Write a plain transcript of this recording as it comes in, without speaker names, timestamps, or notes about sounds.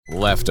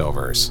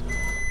leftovers,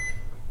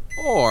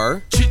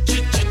 or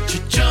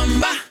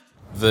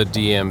the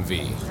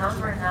DMV,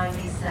 Number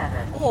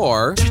 97.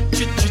 or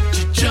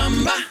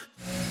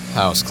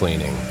house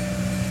cleaning,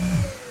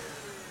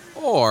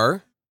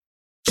 or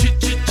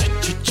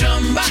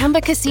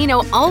Chumba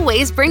Casino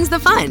always brings the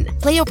fun.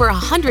 Play over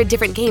 100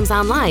 different games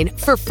online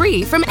for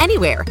free from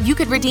anywhere. You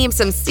could redeem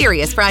some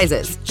serious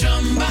prizes.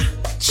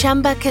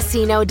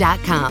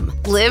 ChumbaCasino.com.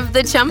 Live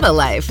the Chumba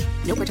life.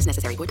 No purchase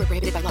necessary. Void where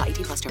prohibited by law.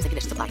 18+ terms and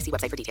conditions apply. See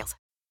website for details.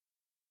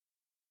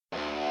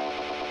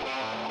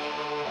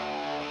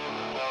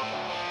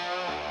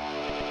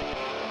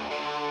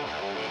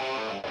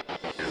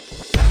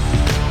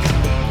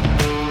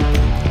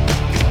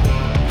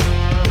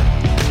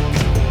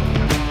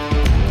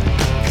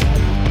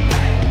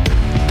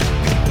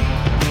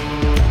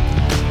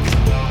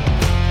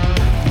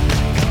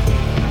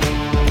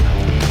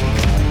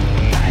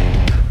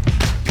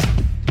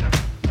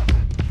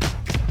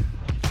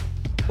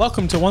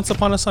 Welcome to Once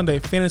Upon a Sunday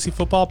Fantasy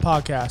Football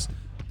Podcast.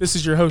 This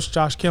is your host,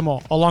 Josh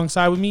Kimmel.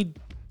 Alongside with me,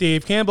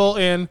 Dave Campbell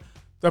and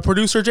the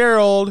producer,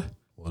 Gerald.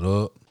 What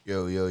up?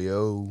 Yo, yo,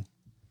 yo.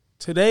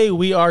 Today,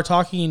 we are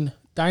talking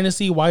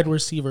Dynasty wide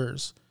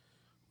receivers.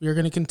 We are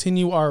going to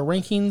continue our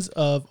rankings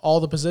of all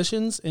the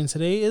positions, and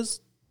today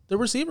is the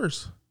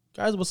receivers.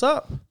 Guys, what's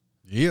up?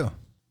 Yeah.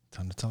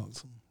 Time to talk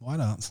some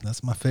wideouts.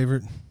 That's my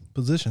favorite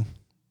position.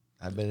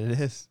 I bet it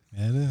is.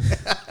 Yeah, it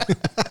is.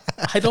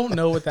 I don't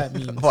know what that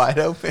means. Wide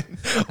open.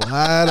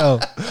 Wide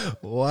open.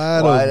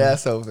 Wide Wide open.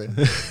 ass open.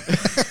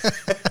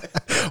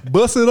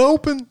 Bust it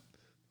open.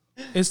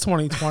 It's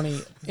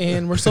 2020,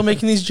 and we're still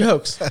making these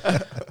jokes. I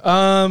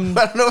don't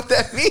know what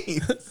that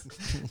means.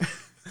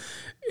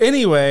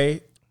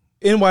 Anyway,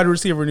 in wide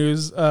receiver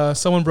news,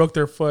 someone broke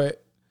their foot.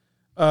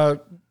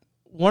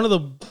 One of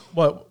the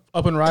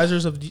up and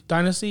risers of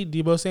Dynasty,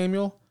 Deebo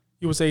Samuel,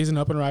 you would say he's an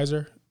up and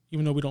riser,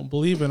 even though we don't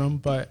believe in him.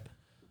 But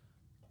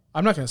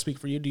I'm not going to speak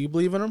for you. Do you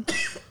believe in him,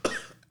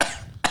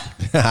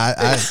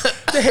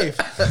 Dave?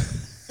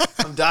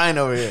 I'm dying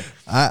over here.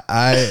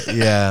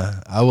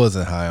 I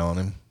wasn't high on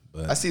him,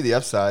 but I see the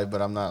upside,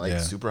 but I'm not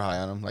super high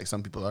on him like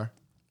some people are.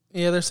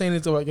 Yeah, they're saying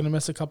he's going to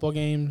miss a couple of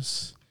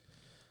games.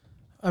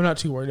 I'm not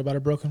too worried about a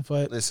broken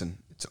foot. Listen,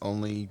 it's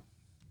only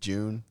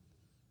June,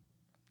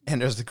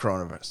 and there's the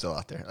coronavirus still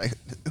out there. Like,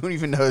 who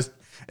even knows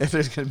if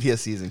there's going to be a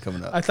season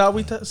coming up? I thought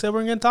we said we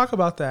we're going to talk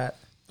about that.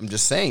 I'm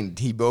just saying,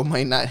 Deebo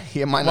might not.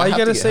 He might not. Why you have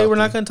got to get say we're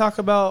not healthy. going to talk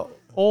about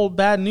old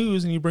bad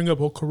news and you bring up,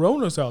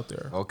 Corona's out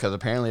there? Well, because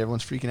apparently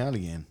everyone's freaking out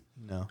again.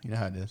 No, you know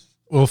how it is.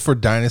 well, for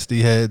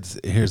Dynasty heads,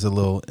 here's a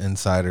little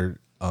insider.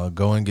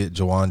 Go and get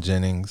Jawan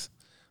Jennings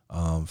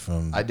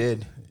from. I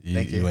did.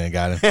 Thank You you. ain't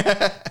got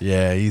him.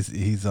 Yeah, he's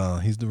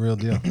the real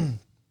deal.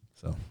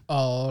 So,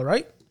 All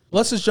right.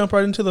 Let's just jump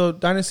right into the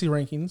Dynasty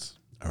rankings.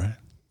 all right.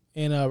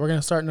 And we're going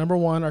to start number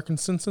one, our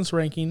consensus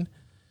ranking.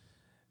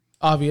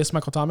 Obvious,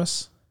 Michael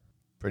Thomas.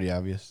 Pretty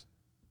obvious.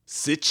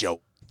 Sit your.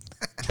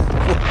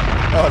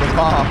 Oh, the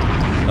bomb.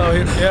 Oh,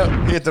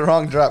 yeah. He hit the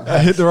wrong drop. I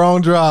hit the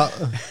wrong drop.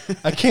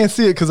 I can't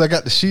see it because I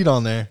got the sheet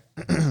on there.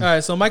 All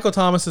right, so Michael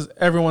Thomas is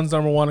everyone's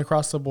number one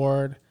across the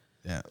board.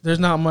 Yeah. There's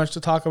not much to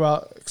talk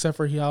about except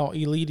for how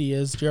elite he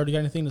is. Jared, you got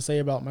anything to say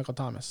about Michael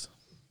Thomas?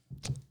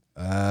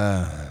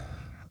 I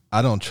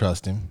don't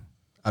trust him.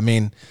 I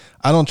mean,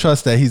 I don't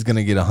trust that he's going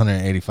to get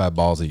 185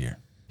 balls a year.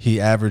 He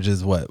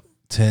averages,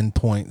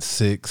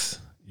 10.6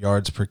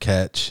 yards per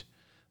catch.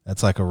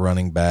 That's like a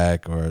running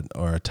back or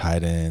a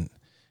tight end.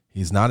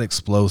 He's not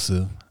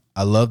explosive.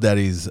 I love that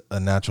he's a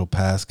natural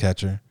pass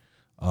catcher.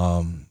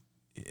 I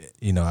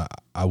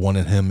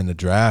wanted him in the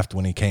draft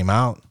when he came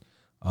out.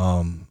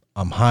 I'm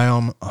high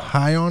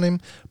on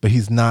him, but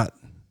he's not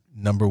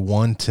number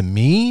one to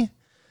me.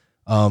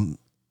 In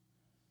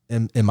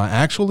my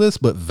actual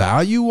list, but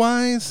value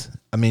wise,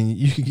 I mean,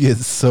 you could get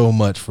so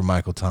much for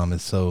Michael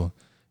Thomas. So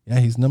yeah,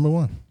 he's number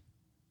one.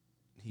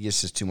 He gets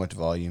just too much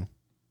volume.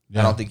 Yeah.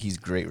 I don't think he's a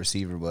great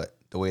receiver, but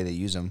the way they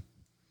use him,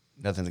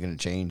 nothing's going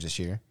to change this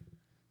year.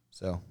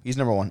 So he's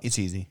number one. It's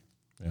easy.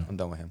 Yeah. I'm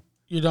done with him.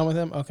 You're done with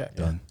him? Okay.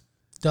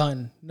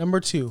 Done. Number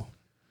two,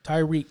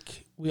 Tyreek.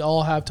 We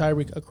all have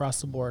Tyreek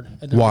across the board.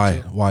 at number Why?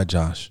 two. Why,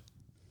 Josh?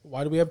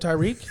 Why do we have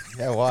Tyreek?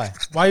 Yeah, why?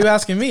 Why are you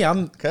asking me?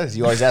 Because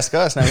you always ask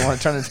us. Now you want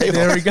to turn the table.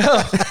 There we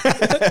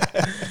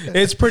go.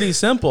 It's pretty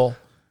simple.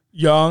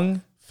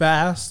 Young,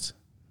 fast,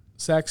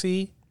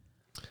 sexy,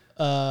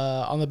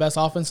 on the best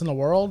offense in the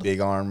world. Big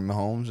arm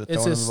Mahomes.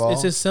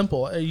 It's just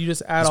simple. You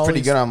just add It's all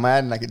pretty these good on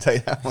Madden, I can tell you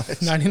that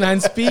much.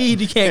 99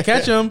 speed. You can't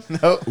catch him.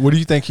 What do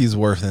you think he's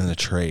worth in a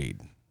trade?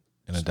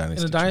 In a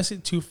dynasty? In a dynasty,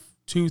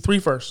 three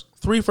first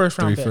round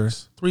Three picks.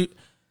 first? Three.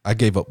 I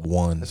gave up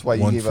one. That's why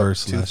you one gave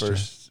first up two last year.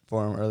 firsts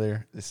for him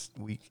earlier this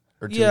week.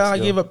 Or 2 Yeah, weeks I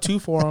ago. gave up two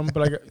for him,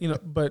 but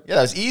but Yeah,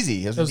 that was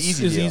easy. It was, it was an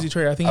easy an deal. easy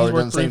trade. I think I he's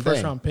would've worth done the 3 same first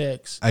thing. round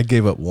picks. I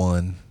gave up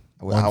one.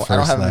 I One don't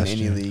first have him in last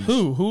any year. leagues.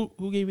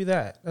 Who gave you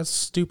that? That's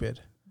stupid.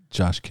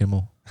 Josh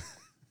Kimmel.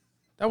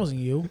 That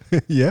wasn't you.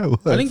 Yeah, it was.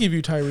 I didn't give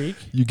you Tyreek.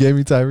 You gave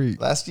me Tyreek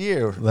Last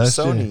year, last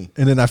Sony. year.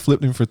 And then I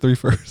flipped him for 3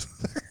 firsts.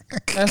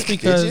 That's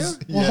because. you?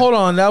 Well, Yeah. hold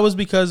on. That was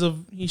because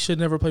of he should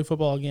never play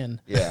football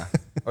again. Yeah.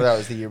 Or that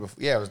was the year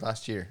before. Yeah, it was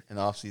last year in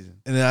the offseason.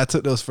 And then I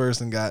took those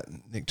first and got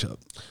Nick Chubb.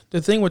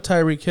 The thing with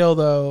Tyreek Hill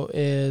though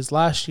is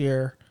last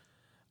year,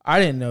 I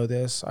didn't know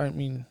this. I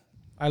mean,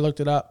 I looked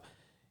it up.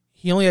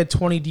 He only had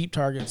 20 deep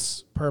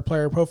targets per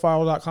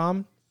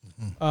playerprofile.com.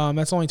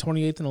 That's only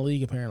 28th in the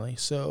league apparently.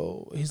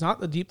 So he's not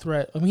the deep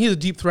threat. I mean, he's a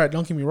deep threat.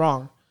 Don't get me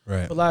wrong.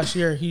 Right. But last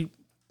year he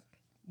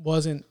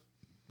wasn't.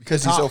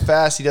 Because he's so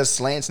fast, he does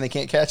slants and they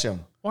can't catch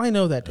him. Well, I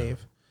know that,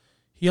 Dave.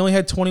 He only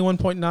had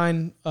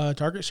 21.9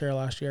 target share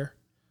last year.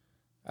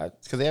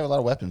 It's because they have a lot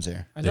of weapons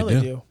there. I know They they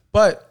do. do.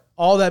 But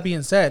all that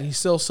being said, he's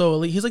still so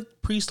elite. He's like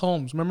Priest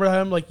Holmes. Remember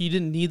him? Like you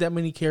didn't need that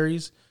many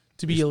carries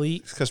to be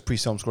elite. It's because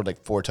Priest Holmes scored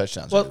like 4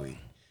 touchdowns Well, every week.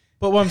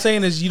 But what I'm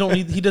saying is, you don't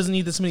need. He doesn't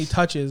need this many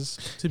touches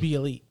to be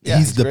elite. Yeah,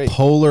 he's the great.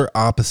 polar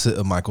opposite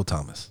of Michael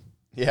Thomas.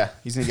 Yeah,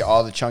 he's going to get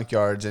all the chunk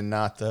yards and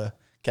not the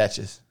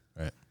catches.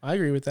 Right. I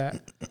agree with that.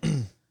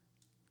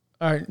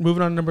 All right,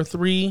 moving on to number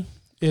 3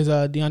 is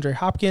DeAndre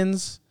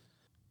Hopkins.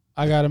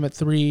 I got him at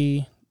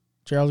 3.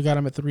 Gerald got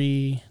him at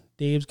 3.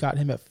 Dave's got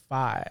him at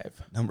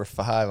 5. Number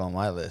 5 on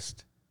my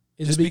list.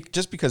 Is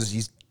Just because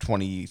he's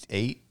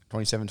 28,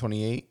 27,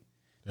 28.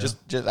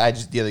 Just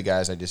the other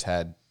guys I just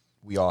had,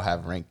 we all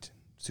have ranked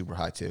super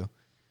high too.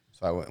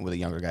 So I went with a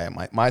younger guy.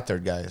 My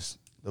third guy is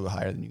a little bit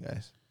higher than you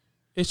guys.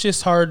 it's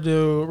just hard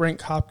to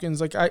rank Hopkins.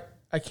 Like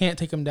I can't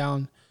take him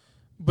down,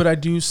 but I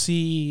do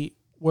see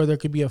where there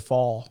could be a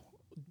fall.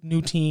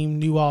 New team,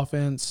 new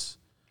offense.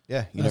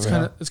 Yeah, you It's never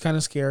kind know. of it's kind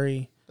of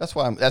scary.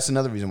 That's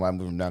another reason why I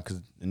moved him down, because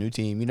the new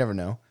team, you never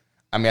know.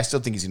 I mean, I still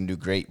think he's going to do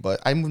great,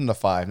 but I moved him to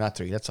 5, not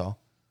 3. That's all.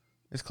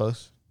 It's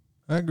close.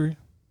 I agree.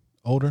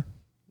 Older.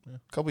 A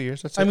couple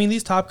years. That's it. I mean,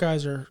 these top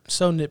guys are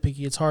so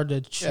nitpicky. It's hard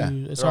to choose. Yeah,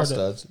 it's they're all hard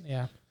to. studs.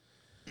 Yeah.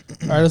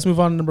 All right, let's move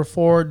on to number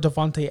 4,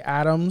 Devontae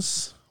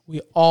Adams.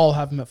 We all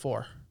have him at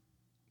 4,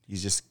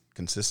 he's just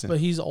consistent. but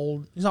he's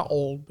old. He's not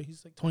old, but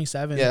he's like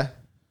 27. Yeah,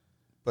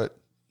 but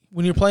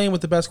When you're playing with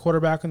the best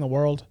quarterback in the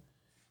world,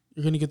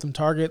 you're going to get them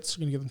targets.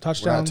 You're going to get them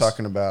we're not touchdowns.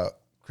 talking about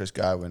Chris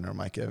Godwin or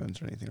Mike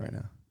Evans or anything right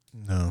now.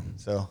 No.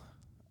 So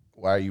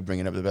why are you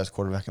bringing up the best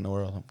quarterback in the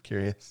world? I'm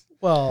curious.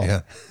 Well,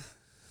 Yeah.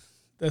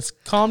 let's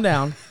calm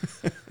down.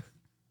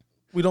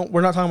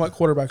 We're not talking about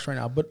quarterbacks right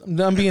now, but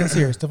I'm being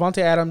serious. Devontae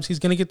Adams, he's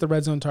going to get the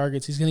red zone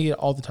targets. He's going to get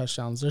all the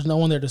touchdowns. There's no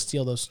one there to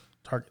steal those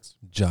targets.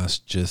 Josh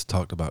just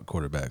talked about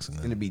quarterbacks. And It's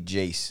going to be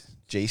Jace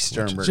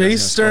Sternberger. Jay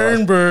Score all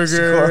the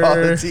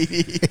Sternberger.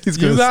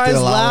 TDs. You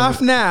guys laugh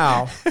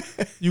now.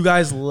 You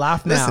guys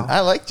laugh now. Listen,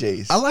 I like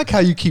Jace. I like how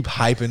you keep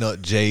hyping up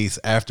Jace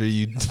after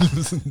you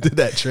did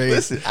that trade.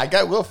 Listen, I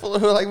got Will Fuller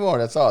who I like more.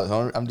 That's all.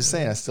 I'm just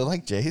saying, I still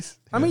like Jace.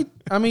 How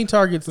many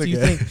targets do you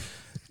Okay. think?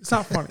 It's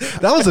not funny.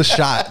 That was a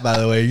shot, by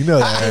the way. You know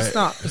that,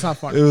 right? It's not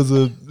funny. It was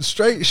a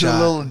straight Just a shot.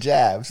 little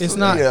jabs. It's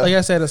not, Yeah. like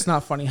I said, it's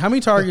not funny. How many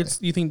targets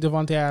do you think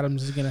Devontae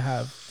Adams is going to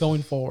have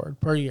going forward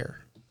per year?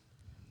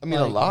 I mean,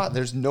 a lot.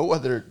 There's no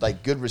other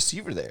like good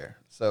receiver there.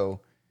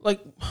 So Like,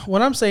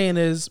 what I'm saying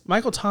is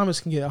Michael Thomas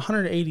can get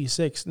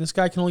 186, and this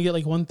guy can only get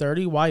like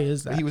 130. Why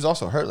is that? he was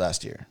also hurt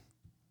last year.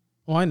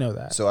 Well, I know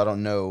that. So I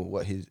don't know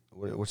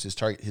what's his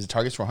target. His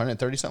targets were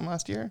 130 something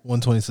last year.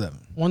 127.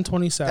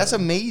 127. That's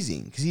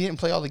amazing because he didn't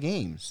play all the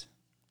games.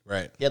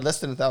 Right. He had less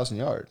than 1,000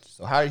 yards.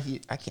 So how did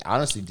he? I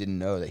honestly didn't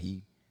know that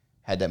he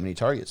had that many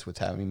targets with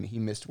having. He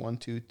missed 1,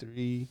 2,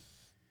 3,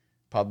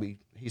 probably.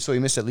 He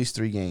missed at least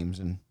 3 games,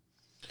 and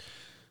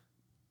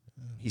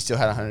he still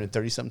had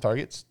 130 something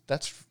targets.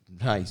 That's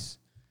nice.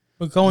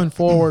 But going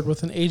forward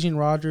with an aging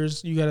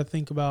Rodgers, you got to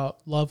think about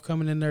Love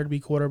coming in there to be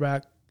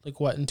quarterback. Like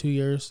what, in 2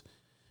 years?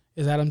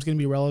 Is Adams going to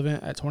be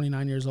relevant at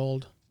 29 years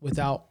old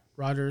without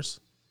Rodgers?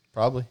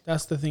 Probably.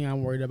 That's the thing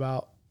I'm worried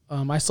about.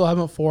 I still have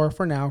him at 4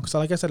 for now because,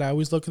 like I said, I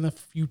always look in the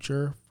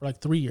future for like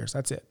 3 years.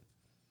 That's it.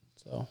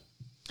 So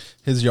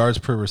His yards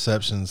per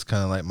reception is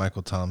kind of like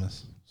Michael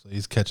Thomas. So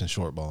he's catching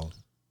short balls.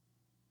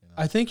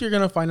 I think you're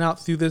going to find out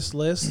through this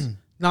list,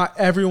 not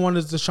everyone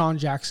is Deshaun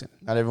Jackson.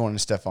 Not everyone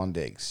is Stephon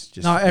Diggs.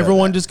 Just Not know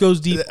everyone that. just goes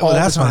deep. Well, all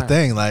that's the my time.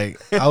 thing. Like,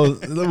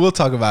 we'll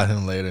talk about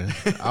him later.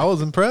 I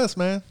was impressed,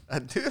 man.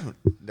 Dude,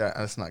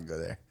 let's not go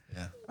there.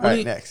 Yeah. All right, do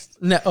you-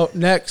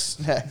 next.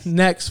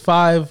 Next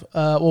 5.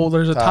 Well,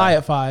 there's a tie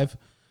at 5.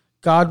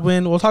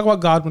 Godwin. We'll talk about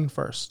Godwin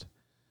first.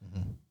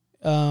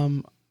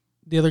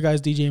 The other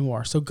guy's DJ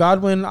Moore. So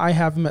Godwin, I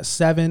have him at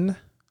 7.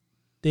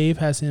 Dave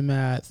has him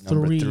at 3.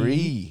 Number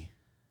 3.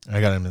 I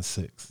got him at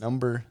 6.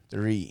 Number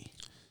 3.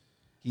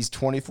 He's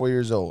 24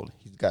 years old.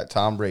 He's got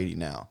Tom Brady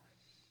now.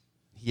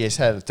 He has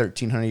had a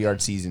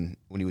 1,300-yard season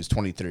when he was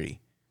 23.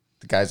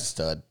 The guy's a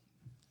stud,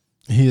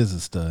 He is a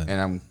stud.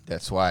 and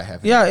that's why I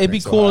have him Yeah, it'd be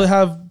ranked so cool high. to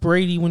have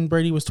Brady when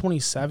Brady was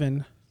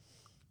 27.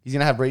 He's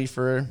gonna have Brady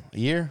for a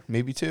year,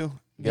 maybe 2.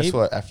 Guess Maybe.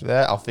 what? After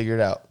that, I'll figure it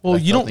out. Well, I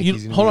you still don't. think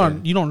he's gonna Hold be on.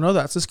 good. You don't know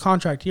that. It's his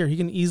contract here. He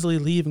can easily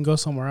leave and go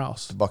somewhere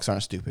else. The Bucks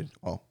aren't stupid.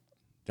 Well,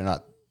 they're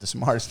not the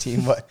smartest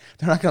team, but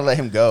they're not gonna let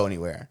him go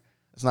anywhere.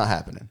 It's not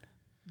happening.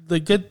 The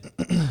good.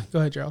 Go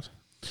ahead, Gerald.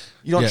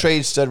 You don't Yeah.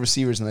 trade stud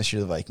receivers unless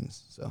you're the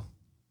Vikings. So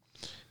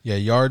Yeah,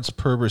 yards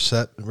per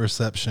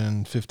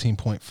reception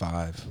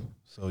 15.5.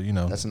 So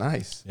that's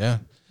nice. yeah.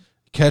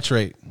 Catch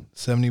rate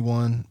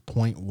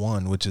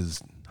 71.1, which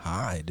is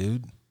high,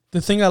 dude.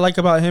 The thing I like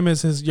about him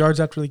is his yards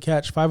after the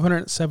catch,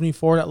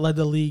 574. That led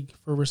the league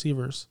for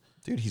receivers.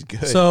 Dude, he's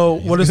good. So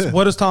what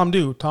does Tom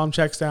do? Tom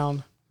checks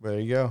down. there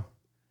you go.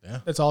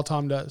 That's all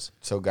Tom does.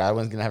 So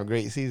Godwin's gonna have a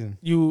great season.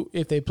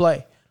 If they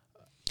play.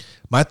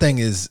 My thing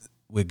is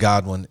with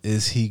Godwin,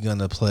 is he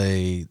gonna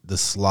play the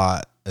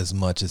slot as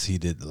much as he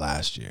did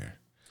last year?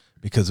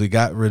 Because we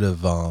got rid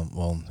of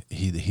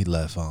he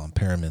left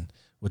Perriman,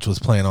 which was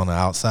playing on the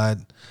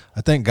outside.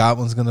 I think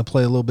Godwin's gonna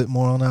play a little bit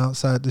more on the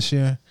outside this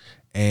year,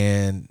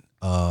 and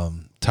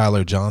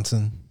Tyler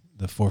Johnson,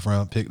 the 4th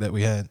round pick that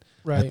we had,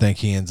 Right. I think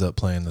he ends up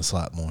playing the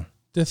slot more.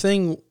 The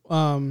thing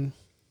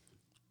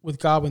with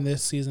Godwin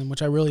this season,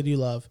 which I really do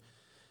love,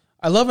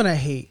 I love and I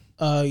hate.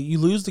 You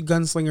lose the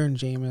gunslinger in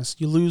Jameis.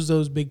 You lose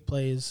those big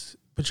plays,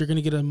 but you're going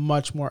to get a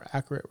much more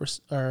accurate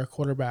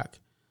quarterback,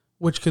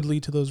 which could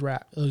lead to those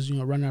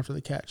run after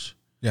the catch.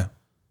 Yeah.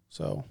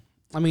 So,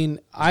 I mean,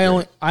 I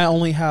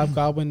only have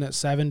Godwin at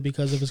 7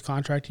 because of his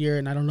contract year,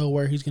 and I don't know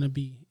where he's going to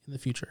be in the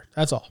future.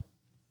 That's all.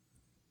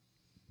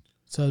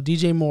 So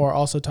DJ Moore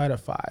also tied at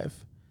 5.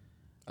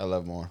 I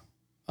love Moore.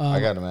 I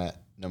got him at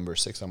number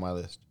 6 on my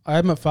list. I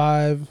have him at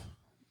 5,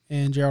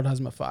 and Gerald has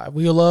him at 5.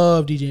 We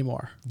love DJ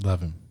Moore.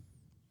 Love him.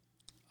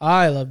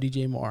 I love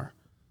DJ Moore.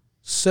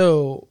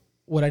 So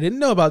what I didn't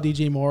know about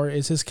DJ Moore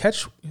is his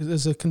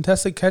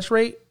contested catch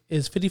rate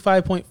is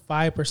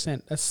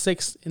 55.5%. That's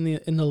 6th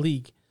in the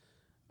league.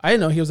 I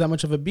didn't know he was that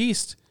much of a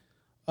beast.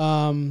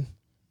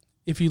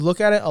 If you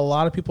look at it, a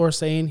lot of people are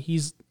saying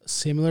he's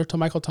similar to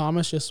Michael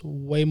Thomas, just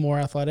way more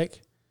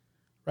athletic.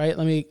 Right?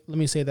 Let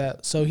me say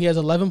that. So he has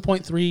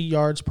 11.3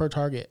 yards per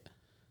target.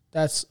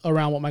 That's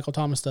around what Michael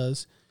Thomas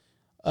does.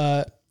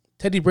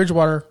 Teddy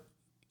Bridgewater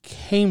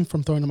came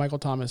from throwing to Michael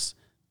Thomas.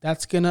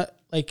 That's gonna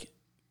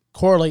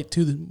correlate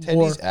to the Teddy's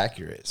more.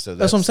 accurate, so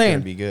That's what I'm saying.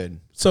 Gonna be good.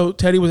 So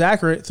Teddy was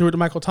accurate, threw it to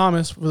Michael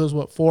Thomas for those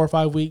 4 or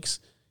 5 weeks.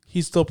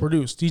 He still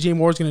produced. DJ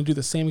Moore's going to do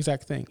the same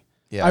exact thing.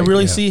 Yeah, I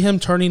really see him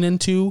turning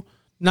into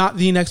not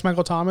the next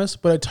Michael Thomas,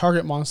 but a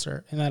target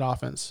monster in that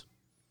offense.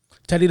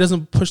 Teddy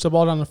doesn't push the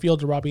ball down the field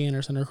to Robbie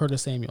Anderson or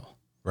Curtis Samuel.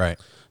 Right.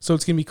 So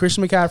it's going to be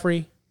Christian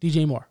McCaffrey,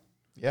 DJ Moore.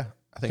 Yeah,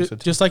 I think so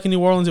too. Just like in New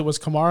Orleans, it was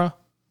Kamara,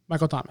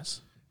 Michael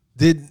Thomas.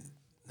 Did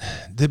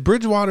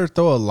Bridgewater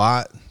throw a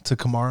lot to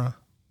Kamara?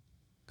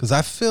 Because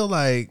I feel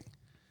like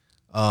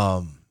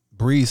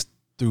Breeze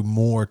threw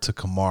more to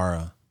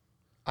Kamara.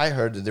 I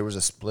heard that there was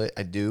a split.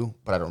 I do,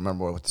 but I don't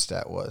remember what the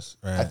stat was.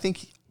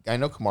 Right. I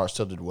know Kamara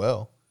still did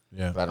well.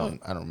 Yeah. But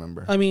I don't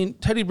remember. I mean,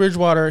 Teddy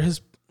Bridgewater,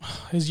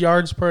 his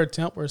yards per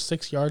attempt were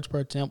 6 yards per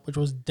attempt, which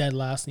was dead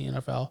last in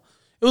the NFL.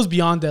 It was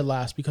beyond dead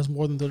last because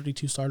more than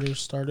 32 starters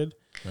started.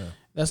 Yeah.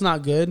 That's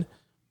not good,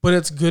 but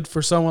it's good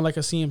for someone like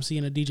a CMC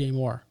and a DJ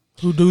Moore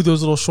who do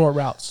those little short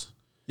routes.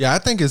 Yeah, I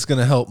think it's going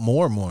to help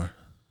more. More.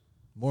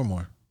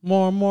 God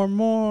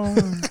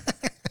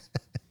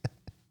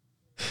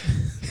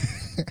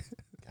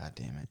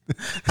damn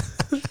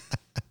it.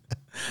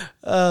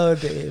 Oh,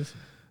 Dave.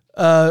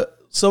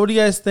 So what do you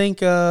guys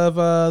think of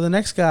the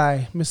next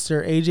guy,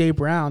 Mr. A.J.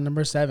 Brown,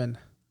 number 7?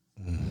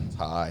 It's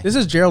high. This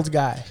is Gerald's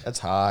guy. That's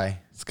high.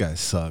 This guy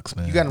sucks,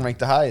 man. You got him ranked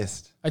the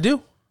highest. I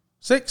do.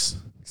 6.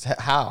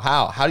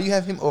 How do you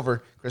have him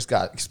over Chris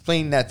Godwin?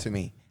 Explain that to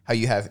me. How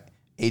you have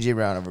A.J.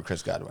 Brown over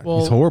Chris Godwin? Well,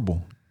 He's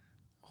horrible.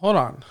 hold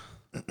on.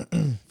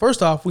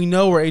 First off, we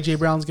know where A.J.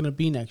 Brown's going to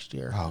be next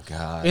year. Oh,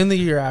 God. In the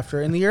year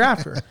after.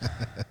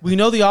 We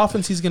know the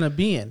offense he's going to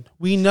be in.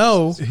 We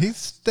know. He's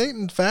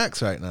stating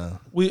facts right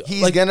now.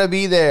 He's going to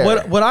be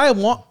there. What I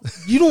want,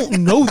 you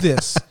don't know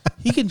this.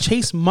 He can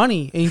chase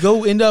money and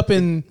go end up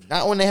in.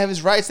 Not when they have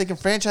his rights. They can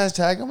franchise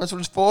tag him. That's what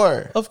it's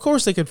for. Of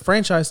course, they could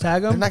franchise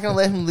tag They're him. not going to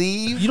let him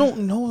leave. You don't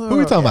know. Who are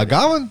we talking about?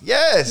 Godwin?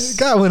 Yes.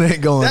 Godwin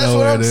ain't going That's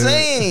nowhere, what I'm dude.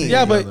 saying.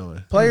 Yeah,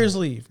 but players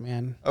leave,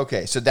 man.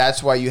 Okay, so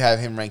that's why you have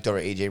him ranked over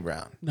A.J.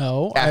 Brown.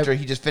 No. After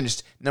he just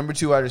finished number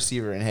 2 wide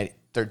receiver and had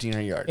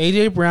 1,300 yards.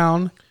 A.J.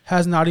 Brown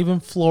has not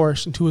even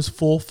flourished into his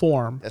full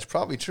form. That's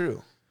probably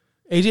true.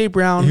 A.J.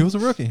 Brown. He was a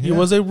rookie. He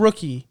was a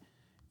rookie,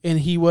 and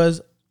he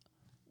was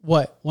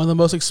one of the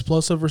most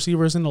explosive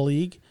receivers in the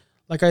league.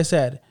 Like I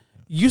said,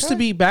 used to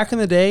be back in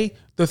the day,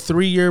 the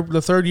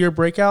third year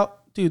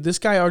breakout. Dude, this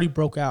guy already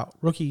broke out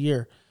rookie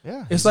year.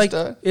 Yeah, it's like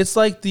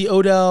the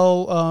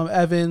Odell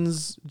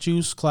Evans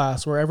juice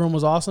class where everyone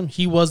was awesome.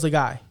 He was the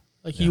guy.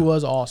 He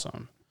was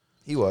awesome.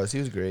 He was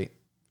great.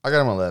 I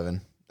got him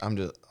 11. I'm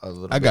just a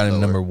little. I got him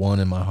lower. number 1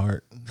 in my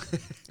heart.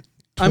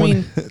 I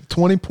mean,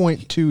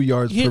 20.2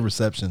 yards per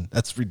reception.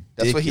 That's ridiculous.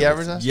 That's what he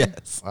averaged?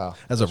 Yes. Wow.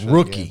 As a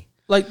rookie.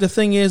 like the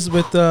thing is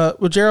with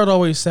what Gerald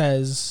always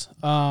says,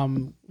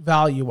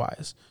 value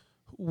wise,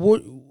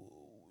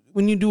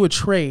 when you do a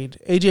trade,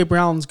 AJ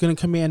Brown's going to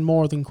command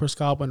more than Chris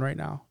Godwin right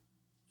now.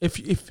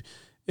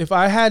 If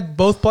I had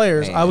both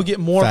players, I would get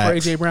more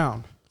Facts. for AJ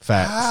Brown.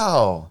 Facts.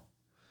 How?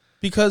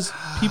 Because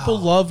people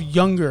love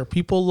younger.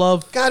 People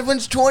love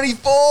Godwin's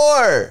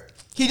 24.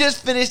 He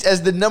just finished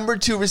as the number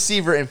 2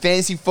 receiver in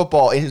fantasy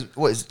football in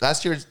his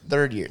last year's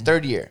third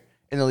year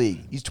in the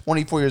league. He's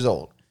 24 years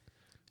old.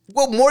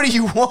 What more do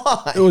you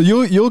want? Well,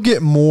 you'll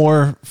get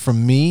more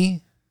from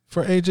me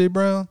for AJ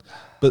Brown,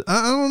 but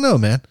I don't know,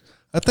 man.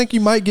 I think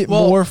you might get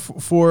more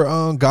for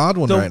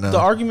Godwin right now. The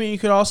argument you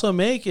could also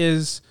make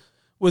is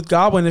with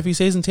Godwin, if he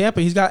stays in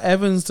Tampa, he's got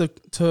Evans to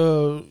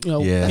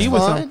be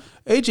with him.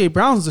 AJ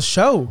Brown's the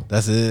show.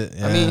 That's it.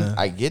 Yeah. I mean,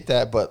 I get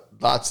that, but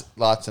lots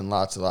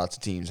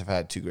of teams have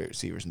had 2 great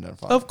receivers and done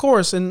fine. Of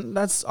course, and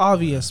that's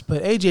obvious.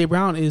 But AJ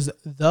Brown is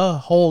the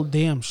whole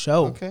damn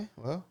show. Okay,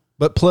 well.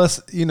 But plus,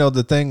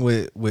 the thing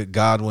with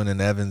Godwin and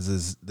Evans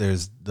is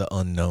there's the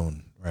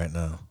unknown right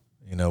now,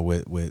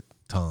 with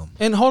Tom.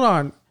 And hold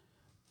on.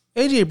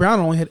 AJ Brown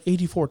only had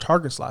 84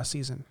 targets last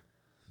season.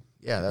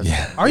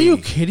 Yeah. Are you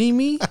kidding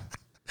me?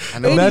 I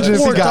know. Imagine if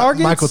he got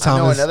targets? Michael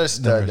Thomas. I know another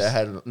stud numbers. that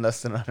had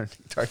less than 100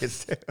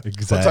 targets too.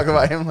 Exactly. We'll talk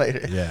about him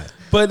later. Yeah.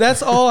 But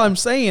that's all I'm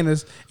saying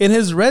is in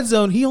his red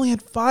zone, he only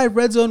had 5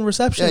 red zone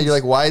receptions. Yeah, you're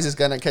like, why is this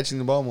guy not catching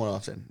the ball more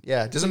often?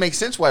 Yeah, it doesn't make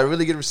sense why a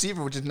really good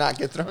receiver would just not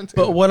get thrown to.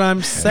 But what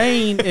I'm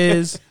saying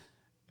is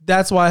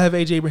that's why I have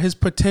AJ, his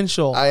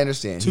potential. I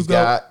understand. To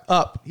go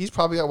up. He's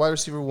probably got wide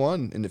receiver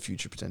 1 in the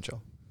future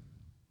potential.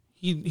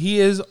 He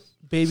is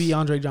baby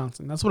Andre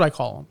Johnson. That's what I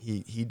call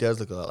him. He does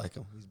look a lot like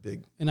him. He's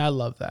big. And I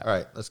love that. All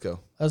right, let's go.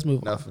 Let's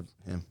move Enough on.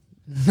 of him.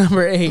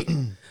 Number 8,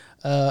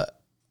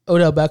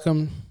 Odell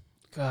Beckham.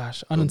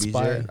 Gosh,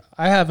 uninspired. OBJ.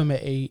 I have him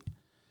at 8.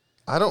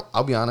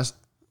 I'll be honest.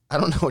 I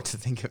don't know what to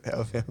think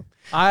of him.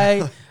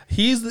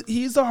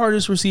 He's the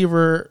hardest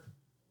receiver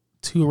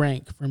to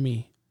rank for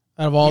me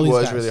out of all these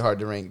guys. He was really hard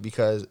to rank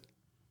because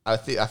I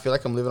feel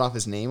like I'm living off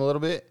his name a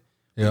little bit.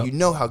 Yeah. You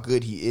know how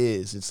good he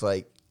is. It's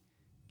like,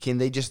 can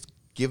they just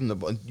give him the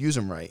ball, use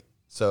him right?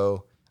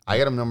 So I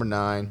got him number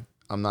 9.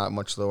 I'm not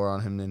much lower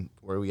on him than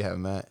where we have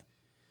him at,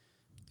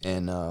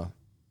 and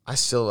I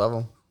still love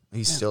him.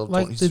 He's still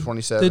he's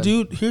 27. The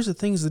dude. Here's the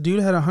thing: is the dude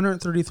had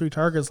 133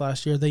 targets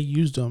last year. They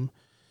used him.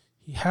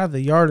 He had the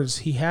yardage.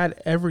 He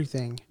had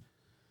everything.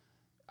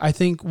 I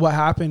think what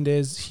happened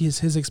is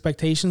his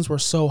expectations were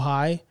so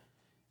high.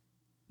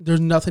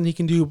 There's nothing he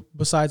can do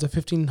besides a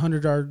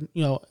 1,500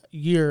 yard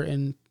year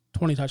and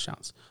 20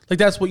 touchdowns. Like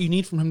that's what you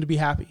need from him to be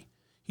happy.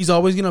 He's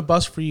always going to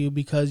bust for you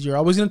because you're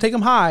always going to take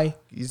him high.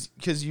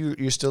 Because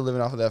you're still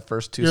living off of that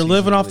first 2 You're seasons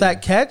living off of the that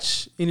league.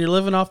 catch, and you're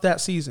living off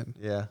that season.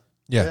 Yeah.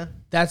 Yeah.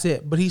 That's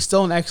it. But he's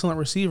still an excellent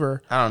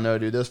receiver. I don't know,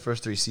 dude. Those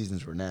first 3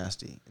 seasons were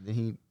nasty. And then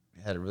he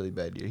had a really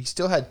bad year. He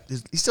still had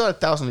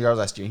 1,000 yards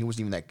last year, and he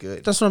wasn't even that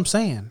good. That's what I'm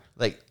saying.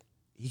 Like,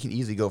 he can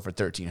easily go for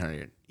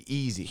 1,300.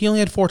 Easy. He only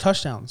had 4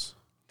 touchdowns.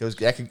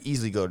 That could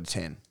easily go to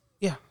 10.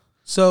 Yeah.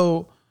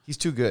 So He's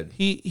too good.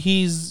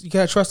 he's you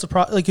gotta trust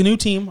the like a new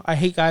team. I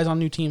hate guys on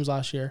new teams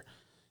last year.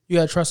 You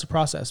gotta trust the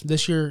process.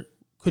 This year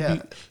could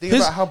be. Think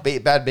about how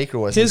bad Baker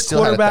was. His He still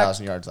had quarterback.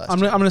 1,000 yards last I'm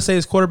year. gonna say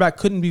his quarterback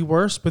couldn't be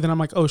worse, but then I'm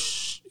like,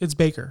 it's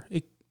Baker.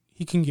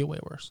 He can get way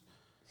worse,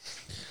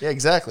 Yeah,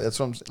 exactly. That's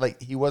what I'm saying.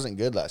 Like, he wasn't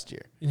good last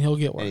year, and he'll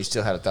get and he worse.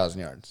 still had 1,000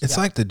 yards. It's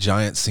like the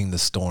Giants seen the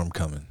storm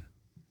coming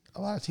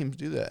A lot of teams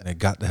do that. and they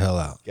got the hell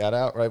out. Got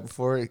out right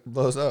before it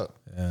blows up.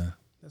 Yeah.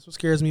 That's what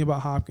scares me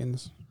about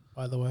Hopkins.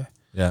 By the way,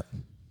 Yeah.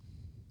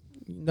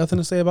 nothing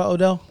to say about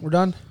Odell. We're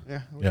done.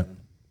 Yeah. Yeah.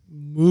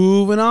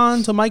 Moving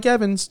on to Mike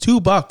Evans,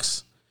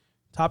 $2,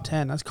 top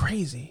 10. That's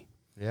crazy.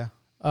 Yeah.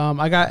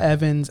 I got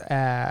Evans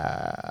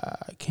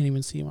at I can't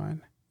even see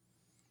mine.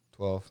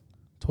 12.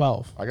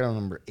 12. I got him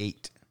number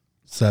 8.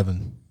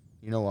 7.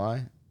 You know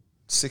why?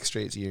 6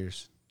 straight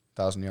years,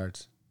 1,000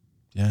 yards.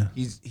 Yeah.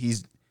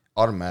 He's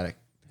automatic.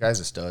 The guy's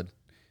a stud.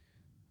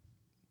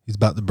 He's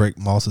about to break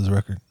Moss's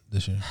record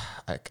this year.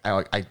 I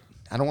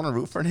don't want to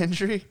root for an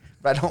injury,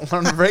 but I don't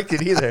want him to break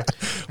it either.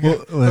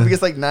 Well, If he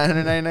gets like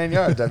 999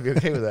 yards, I'd be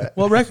okay with that.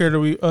 What record are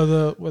we?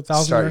 The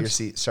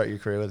 1,000 Start your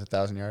career with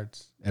 1,000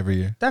 yards. every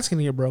year. That's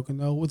gonna get broken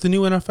though with the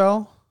new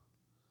NFL.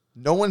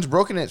 No one's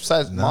broken it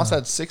besides Moss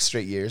had 6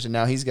 straight years, and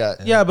now he's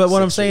got. Yeah, but what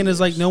 6 I'm saying straight is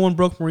like years. no one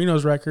broke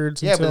Marino's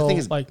records Yeah, but the until thing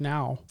is- like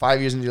now.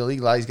 5 years into the league,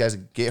 a lot of these guys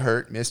get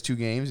hurt, miss 2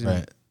 games, and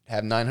Right.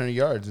 have 900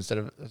 yards instead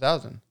of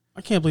 1,000.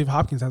 I can't believe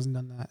Hopkins hasn't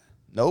done that.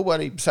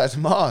 Nobody besides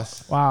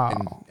Moss. Wow.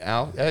 And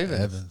Al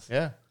Evans.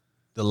 Yeah.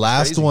 The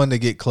last crazy. one to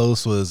get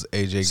close was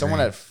AJ Someone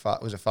Green. had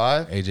 5. Was it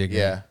 5? AJ Green.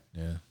 Yeah.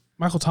 Yeah.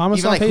 Michael Thomas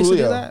Even on like pace to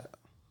do Julio. that.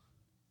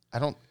 I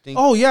don't think.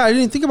 Oh yeah, I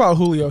didn't think about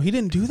Julio. He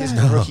didn't do His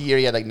that. rookie year,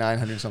 he had like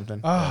 900 something.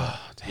 Oh,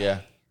 Yeah.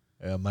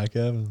 Yeah, Mike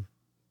Evans.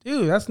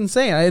 dude, that's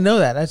insane. I didn't know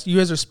that. That's you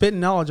guys are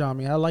spitting knowledge on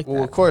me. I like Well,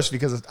 that. of course,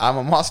 because I'm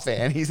a Moss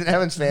fan. He's an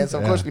Evans fan, so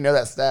of course we know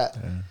that stat.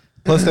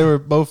 Plus, they were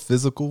both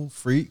physical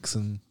freaks,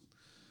 and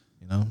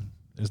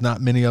there's not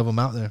many of them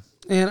out there.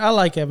 And I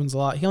like Evans a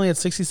lot. He only had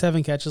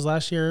 67 catches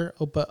last year,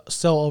 but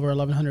still over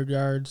 1,100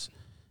 yards,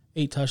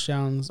 8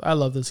 touchdowns. I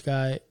love this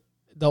guy.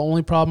 The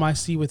only problem I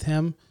see with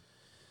him,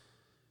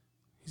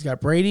 he's got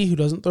Brady, who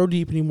doesn't throw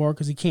deep anymore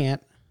because he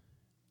can't.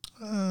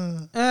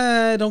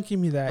 Don't give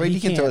me that. Brady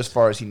can throw as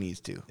far as he needs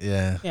to.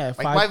 Yeah. Yeah, Like,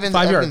 five, Mike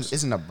 5 Evans yards.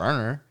 isn't a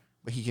burner,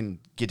 but he can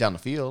get down the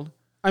field.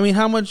 I mean,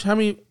 how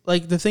many,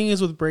 like the thing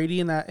is with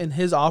Brady and that in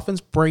his offense,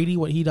 Brady,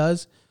 what he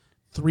does,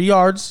 3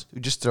 yards. You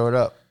just throw it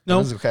up. No.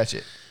 Evans will catch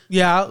it.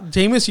 Yeah,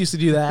 Jameis used to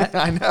do that.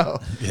 I know.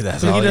 Yeah,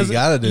 that's But all you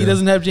gotta do. He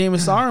doesn't have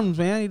Jameis arms,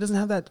 man. He doesn't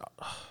have that.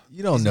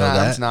 You don't know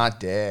that. It's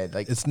not dead.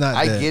 Like It's not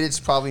I dead. get it's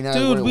probably not.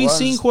 Dude, what it we've was.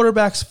 seen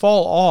quarterbacks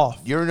fall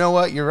off, You know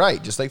what? You're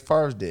right. Just like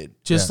Favre did.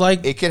 just Yeah.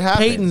 like It could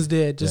happen. Peyton's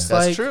did. Just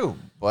That's like true.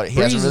 But he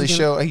Breeze hasn't really is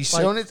shown. gonna- He's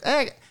like- shown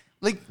it.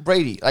 Like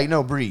Brady. Like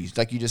no Breeze.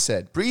 Like you just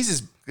said. Breeze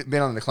has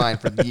been on the decline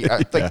for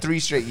like 3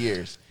 straight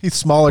years. He's a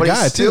smaller But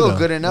guy he's too. still though.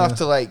 good enough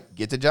to like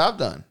get the job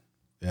done.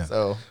 Yeah.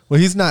 So Well,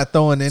 he's not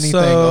throwing anything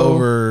So-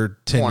 over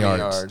 10 20 yards.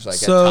 yards, like at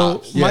so.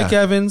 tops. Yeah.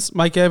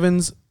 Mike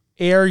Evans,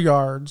 air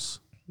yards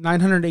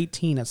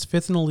 918. That's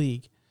 5th in the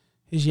league.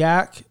 His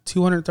yak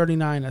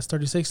 239. That's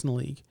 36th in the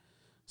league.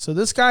 So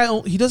this guy,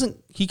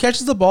 he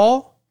catches the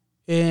ball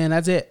and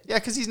that's it. Yeah,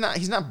 because he's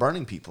not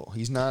burning people.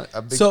 He's not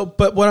a big. So,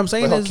 but what I'm but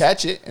saying he'll is,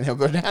 catch it and he'll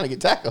go down and get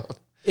tackled.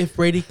 if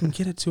Brady can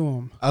get it to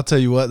him, I'll tell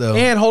you what though.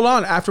 and hold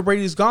on, after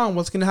Brady's gone,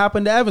 what's going to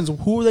happen to Evans?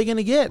 Who are they going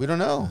to get? We don't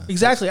know.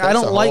 Exactly. That's I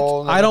don't a like.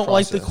 whole I nother don't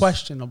like the process.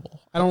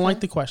 questionable. I don't like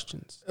the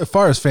questions. As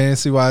far as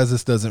fantasy wise,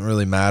 this doesn't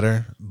really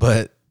matter.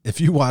 But if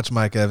you watch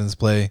Mike Evans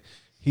play,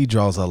 he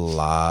draws a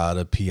lot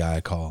of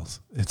PI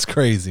calls. It's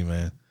crazy,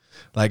 man.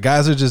 Like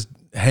guys are just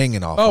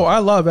hanging off. Oh, him. I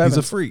love Evans.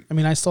 He's a freak. I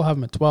mean, I still have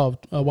him at 12,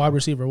 wide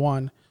receiver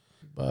 1.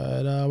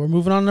 But we're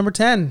moving on to number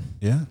 10.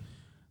 Yeah.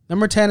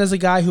 Number 10 is a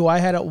guy who I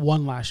had at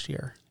 1 last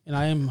year, and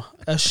I am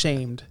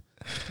ashamed.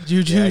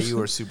 Juju. Yeah, you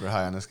were super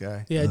high on this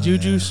guy. Yeah,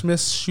 Juju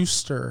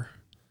Smith-Schuster.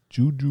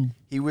 Juju.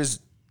 He was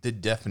the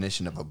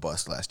definition of a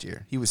bust last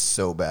year. He was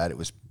so bad. It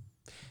was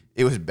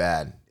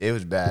bad. It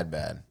was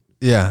bad.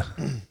 Yeah.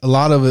 A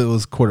lot of it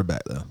was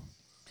quarterback though.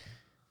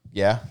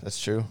 Yeah,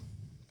 that's true.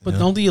 But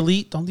don't the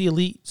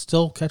elite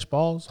still catch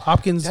balls?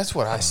 Hopkins. That's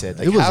what I said.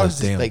 Like, It was how a is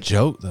this, damn like,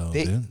 joke though,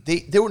 dude.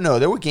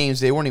 There were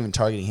games they weren't even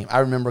targeting him. I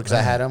remember because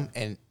I had him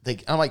and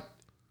I'm like,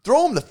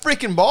 throw him the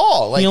freaking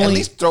ball. Like at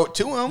least throw it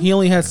to him. He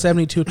only had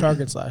 72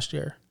 targets last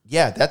year.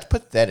 Yeah, that's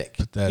pathetic.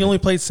 He only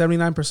played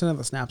 79% of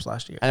the snaps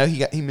last year. I know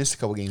he missed a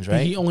couple games,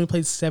 right? He only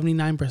played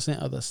 79%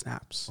 of the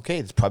snaps. Okay,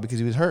 it's probably because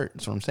he was hurt.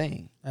 That's what I'm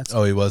saying. That's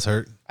Oh, he was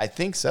hurt. I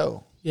think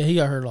so. yeah, he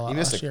got hurt a lot He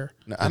missed last year.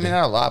 No, I mean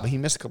not a lot, but he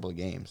missed a couple of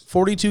games.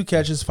 42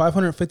 catches,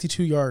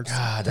 552 yards.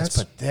 God, that's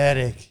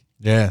pathetic.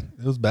 Yeah,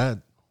 it was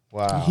bad.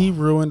 Wow. He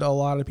ruined a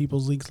lot of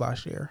people's leagues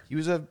last year. He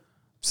was a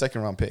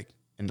 2nd round pick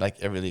in like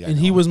every league. And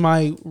he was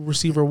my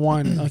receiver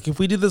 1. Like if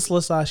we did this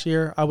list last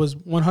year, I was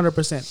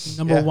 100%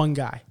 number 1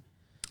 guy.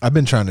 I've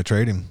been trying to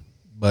trade him,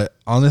 but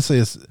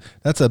honestly,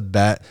 that's a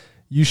bad.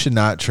 You should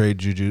not trade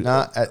Juju.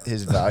 not at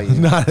his value.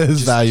 Not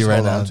his value right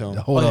hold now. on to him.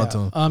 Hold on to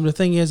him. The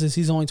thing is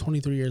he's only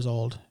 23 years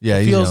old. Yeah,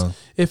 it he's feels young.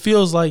 it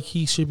feels like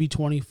he should be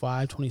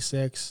 25,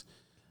 26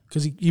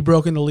 because he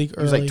broke in the league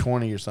He was early. like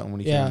 20 or something when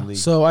he came in Yeah, the league.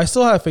 so I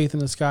still have faith in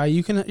this guy.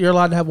 You're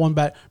allowed to have one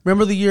bad.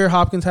 Remember the year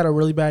Hopkins had a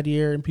really bad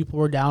year and people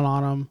were down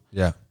on him.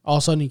 Yeah. All of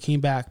a sudden he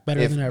came back better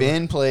if than ever.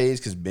 Ben plays,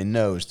 because Ben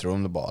knows, throw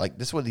him the ball. Like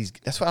that's what I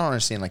don't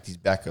understand. Like these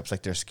backups,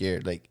 like they're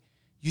scared. Like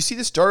you see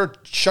the starter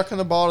chucking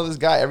the ball to this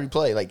guy every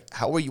play. Like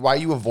why are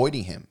you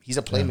avoiding him? He's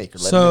a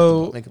playmaker. Let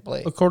him make a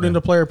play. According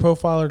to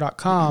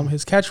playerprofiler.com,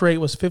 his catch rate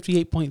was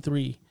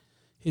 58.3.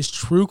 His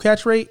true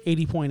catch rate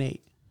 80.8.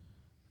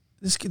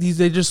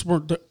 They just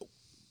were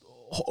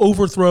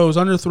overthrows,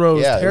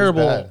 underthrows, Yeah, it was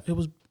terrible. bad.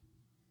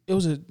 It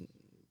was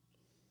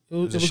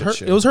a shit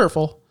show. it was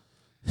hurtful.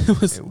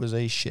 It was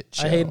a shit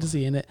show. I hated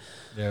seeing it.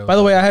 Yeah, By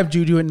the way, I have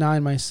Juju at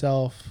 9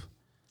 myself.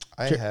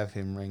 I have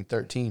him ranked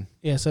 13.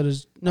 Yeah, so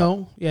does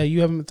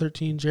you have him at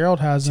 13. Gerald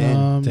has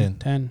 10.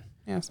 10.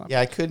 Yeah, it's not Yeah,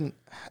 I couldn't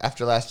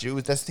after last year.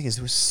 That's the thing is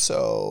it was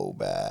so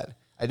bad.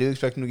 I do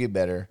expect him to get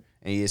better,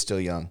 and he is still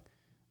young,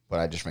 but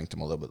I just ranked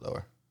him a little bit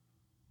lower.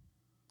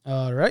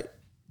 All right.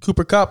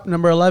 Cooper Kupp,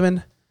 number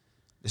 11.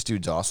 This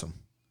dude's awesome.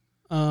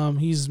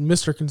 He's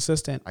Mr.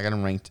 Consistent. I got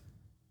him ranked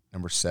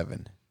number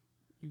 7.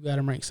 You got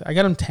him ranked. I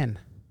got him 10.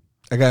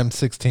 I got him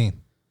 16.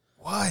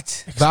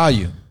 What?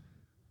 Value.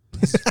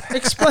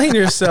 Explain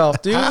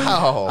yourself, dude.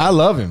 How? I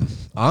love him.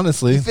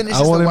 Honestly, He finished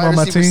I as want the him wide on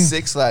my receiver team.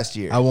 6 last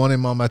year. I want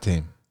him on my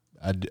team.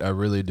 I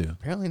really do.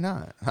 Apparently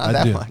not. I Not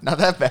that do. much. Not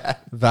that bad.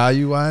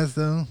 Value wise,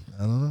 though,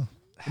 I don't know.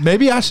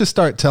 Maybe I should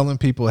start telling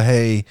people,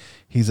 hey,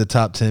 he's a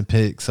top 10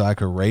 pick so I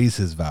could raise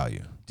his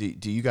value.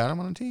 Do you got him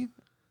on a team?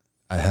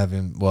 I have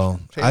him. Well,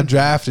 Trade I him.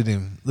 drafted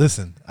him.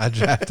 Listen, I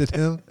drafted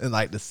him in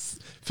like the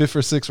 5th or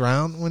 6th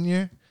round one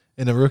year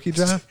in a rookie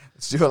draft.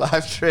 Let's do a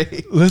live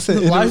trade.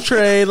 Listen, in Live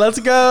trade. Let's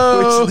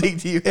go. Which league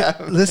do you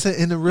have? listen,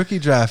 in the rookie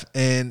draft,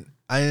 and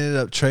I ended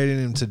up trading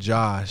him to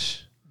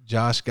Josh.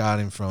 Josh got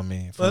him from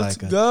me for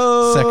Let's like a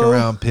go. 2nd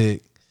round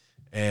pick.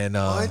 And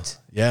What?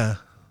 Yeah.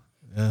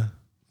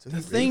 The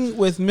thing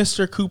with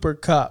Mr. Cooper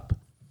Kupp,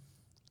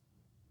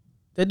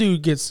 that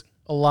dude gets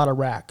a lot of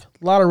rack,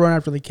 a lot of run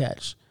after the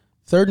catch.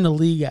 3rd in the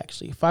league,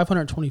 actually,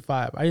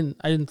 525. I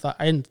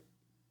can't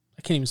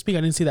even speak.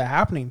 I didn't see that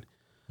happening.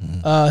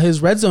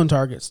 His red zone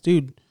targets,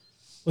 dude.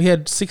 We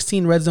had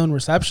 16 red zone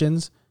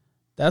receptions.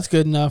 That's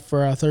good enough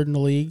for a 3rd in the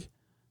league.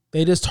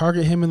 They just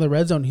target him in the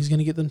red zone. He's going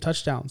to get them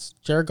touchdowns.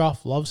 Jared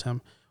Goff loves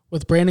him.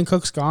 With Brandon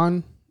Cooks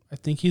gone, I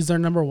think he's their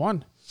number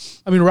 1.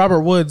 I mean,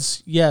 Robert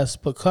Woods, yes,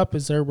 but Kupp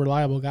is their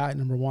reliable guy,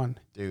 number one.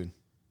 Dude,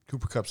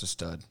 Cooper Kupp's a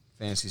stud.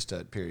 Fantasy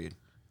stud, period.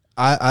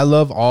 I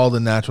love all the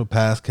natural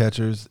pass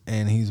catchers,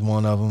 and he's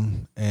one of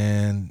them.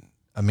 And,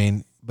 I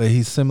mean, but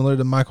he's similar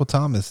to Michael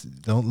Thomas.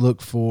 Don't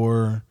look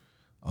for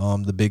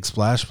the big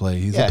splash play.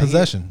 He's a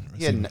possession.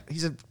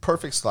 He's a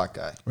perfect slot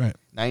guy. Right.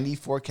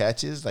 94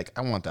 catches. Like,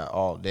 I want that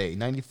all day.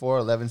 94,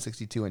 11,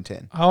 62, and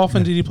 10. How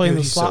often did he play in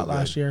the he's slot so good.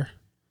 last year?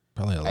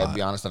 Probably a lot. I'll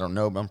be honest, I don't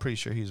know, but I'm pretty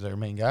sure he's their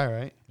main guy,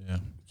 right? Yeah.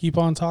 Keep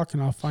on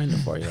talking. I'll find it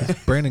for you.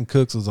 Brandon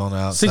Cooks was on the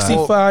outside.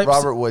 65 Well,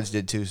 Robert Woods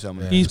did too.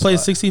 He's played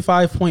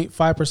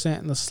 65.5%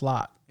 in the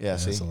slot. Yeah,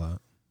 see, That's a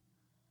lot.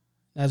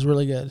 That's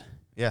really good.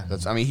 yeah,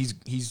 that's. I mean,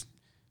 he's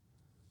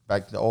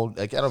back to the old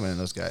like Edelman and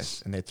those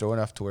guys, and they throw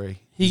enough to where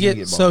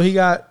he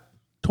got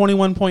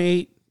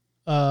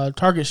 21.8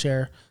 target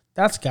share.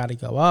 That's got to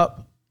go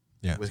up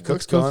Yeah. with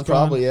Cooks Cook gone, gone.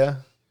 probably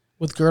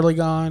with Gurley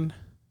gone.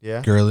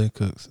 yeah. Gurley,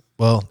 Cooks.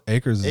 Well,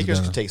 Akers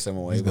Could take some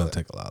away. He's going but- to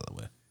take a lot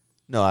away.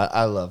 No,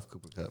 I love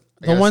Cooper Kupp.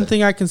 The one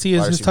thing I can see is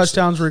wide his receiver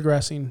touchdowns six.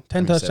 regressing.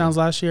 10 27. touchdowns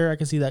last year. I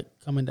can see that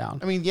coming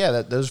down. I mean,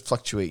 yeah, those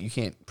fluctuate. You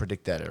can't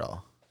predict that at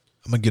all.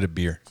 I'm going to get a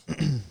beer.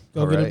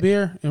 Go All get a right.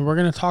 beer, and we're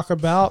going to talk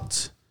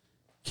about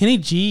Kenny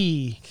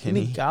G.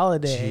 Kenny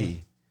Galladay.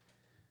 Gee.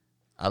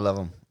 I love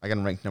him. I got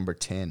him ranked number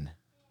 10.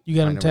 You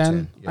got My him number 10?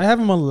 10, yeah. I have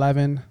him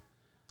 11.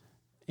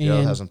 Joe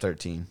And has him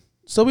 13.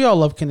 so we all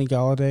love Kenny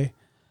Galladay.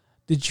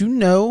 Did you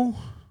know?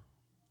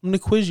 I'm going to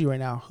quiz you right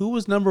now. Who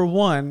was number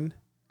one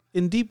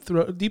in deep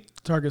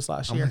targets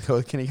last I'm year? gonna go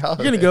with Kenny Galladay.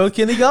 You're going to go with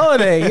Kenny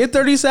Galladay. Hit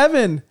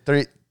 37.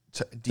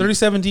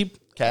 37 deep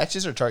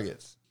catches or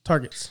targets.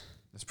 targets.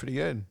 That's pretty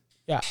good.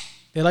 Yeah.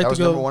 They like That to was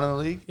go. number one in the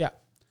league. Yeah.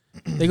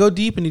 They go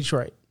deep in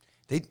Detroit.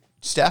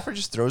 Stafford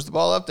just throws the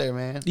ball up there,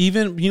 man.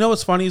 Even, you know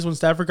what's funny is when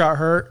Stafford got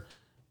hurt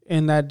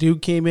and that dude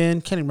came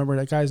in, can't even remember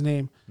that guy's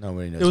name.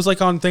 Nobody knows. It was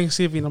like on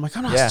Thanksgiving. I'm like,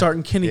 I'm not Yeah.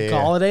 starting Kenny Yeah, yeah.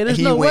 Galladay. There's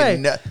He no went way.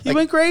 nut- He like-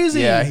 went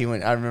crazy. Yeah, he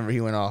went. I remember he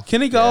went off.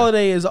 Kenny Yeah.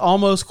 Galladay is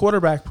almost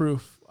quarterback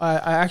proof.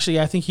 I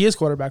think he is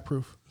quarterback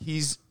proof.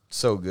 He's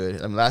so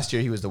good. I mean, last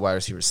year he was the wide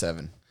receiver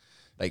 7.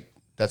 Like,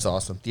 that's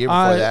awesome. The year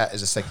before that,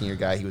 as a second-year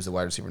guy, he was the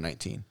wide receiver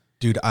 19.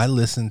 Dude, I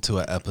listened to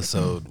an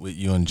episode with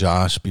you and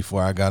Josh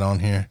before I got on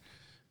here.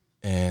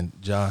 And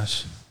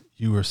Josh,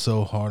 you were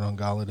so hard on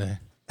Galladay.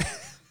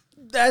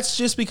 That's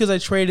just because I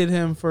traded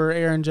him for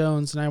Aaron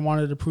Jones and I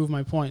wanted to prove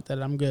my point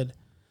that I'm good.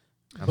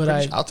 But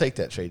I'll take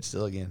that trade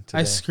still again. I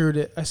Today. screwed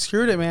it. I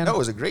screwed it, man. No, it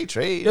was a great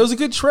trade. It was a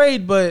good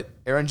trade, but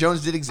Aaron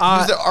Jones did. He was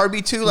the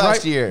RB2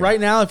 last year. Right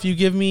now, if you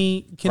give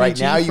me Kenny Right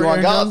G now, for you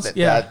want Aaron Jones,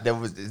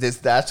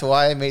 Galladay. That's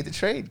why I made the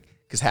trade,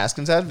 because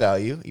Haskins had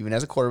value, even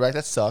as a quarterback.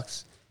 That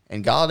sucks,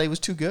 and Galladay was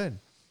too good.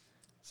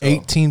 So,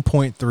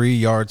 18.3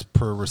 yards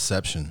per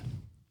reception.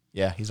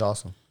 Yeah, he's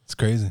awesome. It's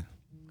crazy.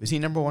 Was he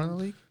number 1 in the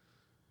league?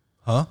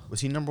 Huh? Was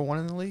he number 1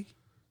 in the league?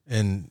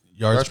 And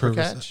yards per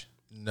catch? catch?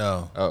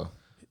 No. Oh,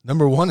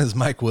 Number 1 is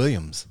Mike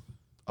Williams.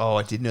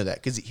 I did know that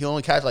because he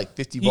only catch like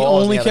 50 he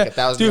balls. only and he had like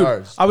 1,000 dude,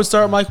 yards. I would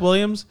start Mike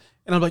Williams,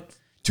 and I'm like,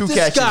 Two this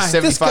catches, guy,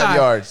 75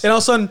 yards. And all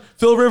of a sudden,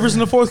 Phil Rivers in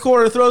the fourth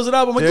quarter throws it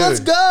up. I'm like, Dude. let's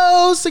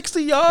go,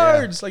 60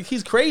 yards. Like,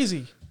 he's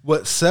crazy.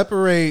 What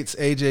separates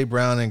A.J.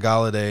 Brown and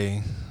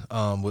Galladay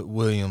with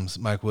Williams,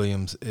 Mike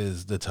Williams,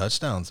 is the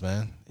touchdowns,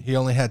 man. He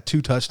only had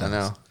 2 touchdowns. I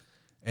know.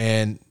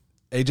 And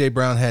A.J.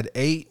 Brown had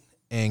 8,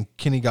 and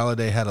Kenny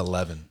Galladay had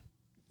 11.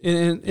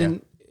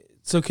 And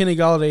so Kenny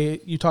Galladay,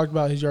 you talked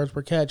about his yards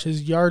per catch.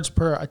 His yards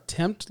per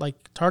attempt, like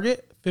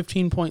target,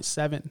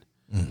 15.7.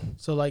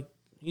 So, like,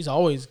 he's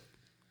always,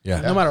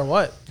 Yeah. no matter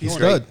what. He's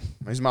good.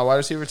 great. He's my wide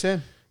receiver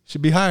 10.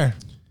 Should be higher.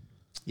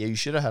 Yeah, you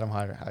should have had him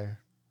higher.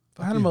 If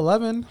I had him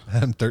 11, I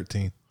had him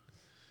 13.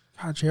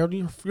 God, Gerald,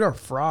 you're a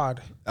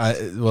fraud.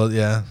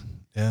 Yeah.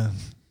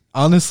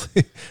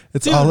 Honestly,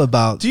 it's Dude, all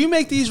about. Do you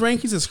make these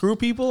rankings to screw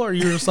people, or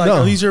you're just like,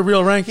 No. oh, these are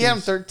real rankings? He had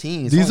him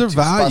 13. He's These only are 2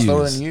 spots lower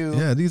values. than you.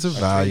 Yeah, these are By 3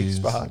 values.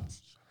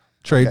 spots.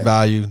 Trade Okay.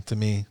 value to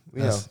me.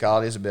 We know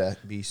Galladay's a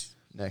beast.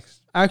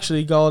 Next.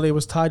 Actually, Galladay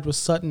was tied with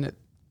Sutton at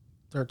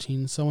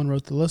 13. Someone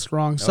wrote the list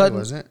wrong. No, Sutton, he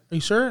wasn't. Are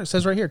you sure? It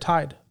says right here,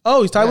 tied.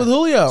 Oh, he's tied Yeah. with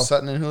Julio.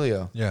 Sutton and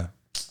Julio Yeah.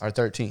 are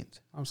 13th.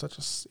 I'm such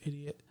an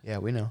idiot. Yeah,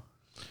 we know.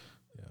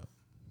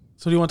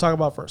 So do you want to talk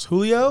about first,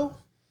 Julio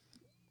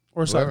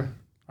or Sutton? Whoever.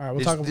 All right,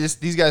 we'll talk about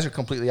These guys are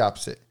completely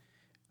opposite.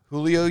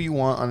 Julio, you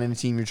want on any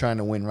team you're trying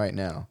to win right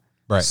now.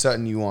 Right.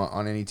 Sutton, you want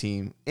on any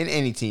team, in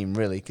any team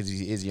really, because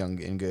he is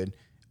young and good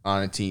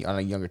on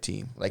a younger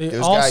team. Like It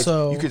those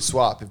also- guys, you could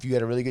swap if you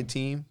had a really good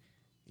team.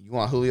 You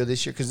want Julio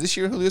this year because this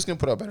year Julio's going to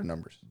put up better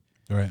numbers.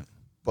 Right.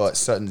 But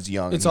Sutton's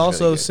young. and It's he's really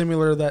also good.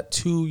 similar that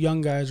 2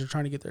 young guys are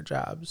trying to get their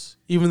jobs,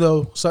 even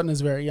though Sutton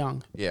is very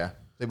young. Yeah,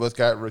 they both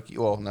got rookie.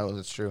 Well, no,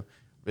 that's true.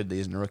 Ridley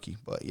isn't a rookie,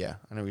 but yeah,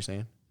 I know what you're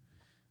saying.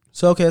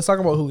 So, okay, let's talk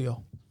about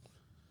Julio.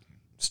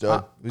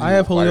 Stud. Was I he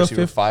have wide Julio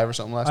receiver 5 or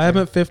something last I year. have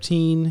him at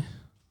 15.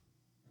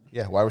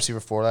 Yeah, wide receiver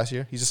 4 last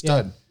year. He's a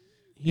stud. And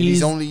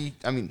he's only.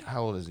 I mean,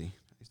 how old is he?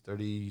 He's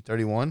 30,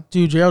 31.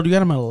 Dude, Gerald, you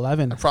got him at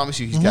 11. I promise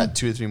you, he's got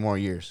 2 or 3 more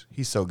years.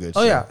 He's so good.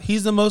 Oh, yeah.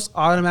 He's the most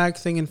automatic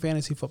thing in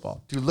fantasy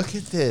football. Dude, look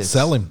at this.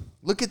 Sell him.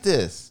 Look at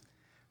this.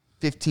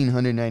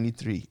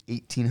 1,593,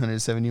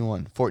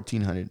 1,871,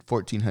 1,400,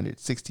 1,400,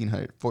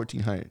 1,600,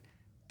 1,400.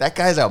 That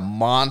guy's a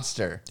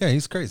monster. Yeah,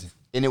 he's crazy.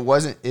 And it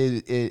wasn't.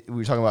 We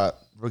were talking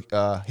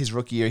about his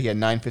rookie year. He had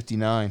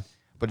 959,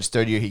 but his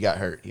third year he got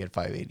hurt. He had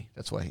 580.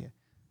 That's why he.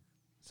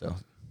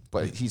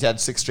 But he's had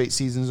 6 straight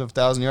seasons of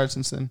 1,000 yards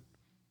since then.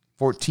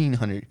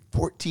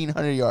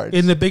 1,400 yards.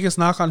 And the biggest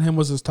knock on him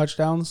was his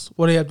touchdowns.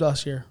 What did he have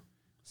last year?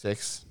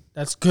 6.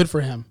 That's good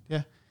for him.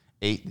 Yeah.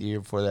 8 the year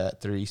before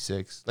that. 3,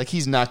 6. Like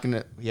he's not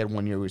gonna. He had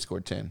 1 year where he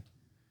scored 10.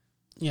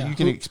 Yeah, You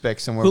can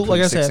expect somewhere between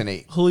like I 6 said, and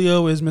 8.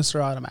 Julio is Mr.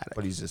 Automatic.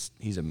 But he's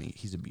a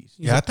beast.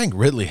 Yeah, I think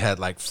Ridley had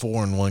like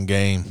 4 in one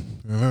game.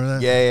 Remember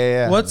that?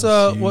 Yeah. What's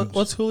huge.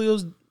 what's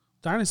Julio's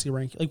dynasty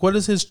rank? Like, what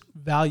is his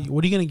value?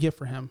 What are you going to get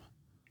for him?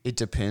 It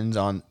depends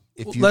on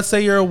if you. Let's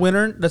say you're a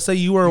winner. Let's say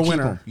you are a keep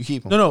winner. him. You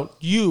keep him. No,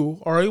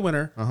 you are a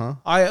winner. Uh-huh.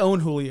 I own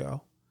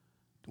Julio.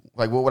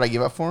 Like, what would I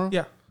give up for him?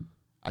 Yeah.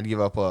 I'd give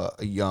up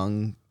a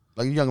young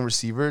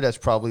receiver that's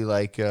probably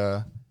like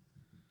trying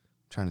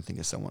to think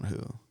of someone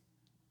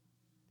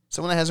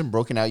that hasn't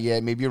broken out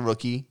yet, maybe a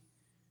rookie,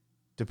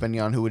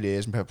 depending on who it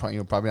is. Probably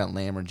not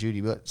Lamb or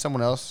Judy, but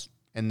someone else.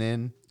 And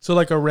then So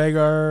like a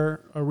Rager,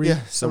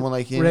 someone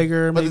like him.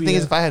 Rager. But the maybe thing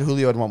is, if I had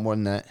Julio, I'd want more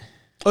than that.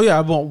 oh yeah,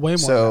 I want way more.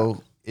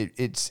 So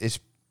it's.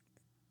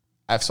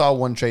 I saw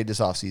one trade this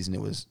offseason.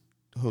 It was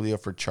Julio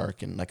for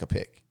Chark and like a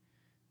pick.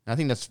 And I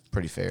think that's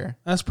pretty fair.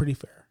 That's pretty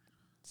fair.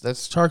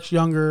 That's Chark's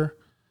younger.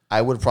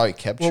 I would have probably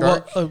kept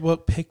Well, Chark.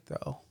 what pick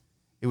though?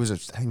 I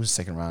think it was a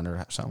second rounder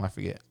or something. I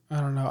forget.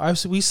 I don't know.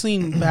 We've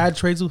seen bad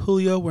trades with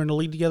Julio. We're in the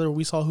league together.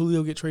 We saw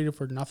Julio get traded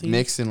for nothing.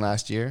 Mixon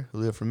last year.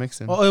 Julio for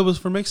Mixon. Oh, it was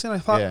for Mixon. I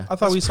thought. Yeah. I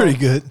thought we saw Pretty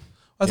good.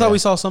 I thought Yeah. we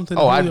saw something.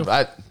 Oh, Julio.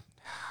 I'm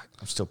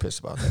still pissed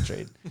about that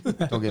trade.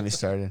 Don't get me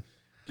started.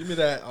 Give me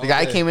that. The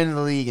guy came into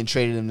the league and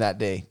traded him that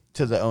day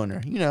to the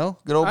owner. You know,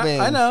 good old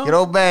Bang. I know. Good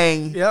old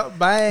Bang. Yeah,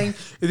 bang.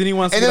 And then he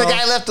wants. And to then the get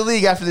guy off. left the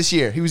league after this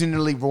year. He was in the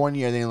league for 1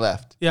 year, then he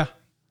left. Yeah.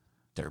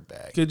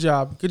 Dirtbag. Good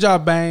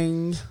job,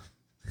 bang.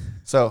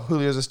 So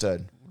Julio's a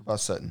stud. What about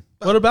Sutton?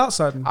 What about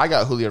Sutton? I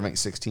got Julio ranked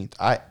 16th.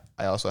 I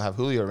also have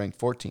Julio ranked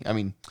 14th. I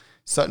mean,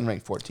 Sutton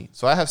ranked 14th.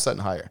 So I have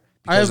Sutton higher.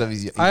 I have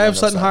his Sutton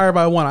upside. higher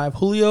by 1. I have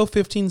Julio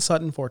 15,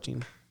 Sutton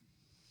 14.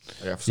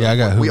 Yeah, I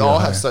got We Julio all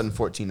higher. have Sutton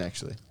 14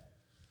 actually.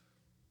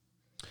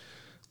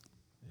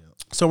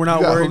 So we're You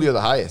not got worried. Julio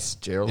the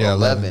highest, Gerald. Yeah,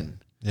 11.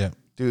 Yeah.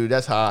 Dude,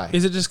 that's high.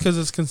 Is it just because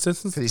it's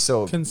consistency? Because he's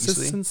so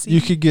consistency.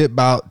 You could get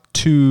about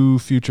 2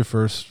 future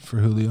firsts for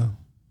Julio.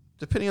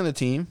 Depending on the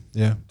team.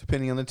 Yeah.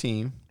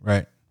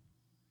 Right.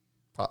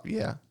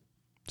 Yeah.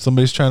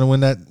 Somebody's trying to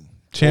win that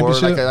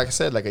championship. Or like I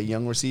said, like a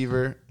young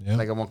receiver. Yeah.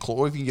 Like a McLaurin.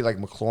 Or if you can get like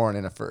McLaurin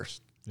in a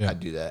first. Yeah. I'd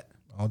do that.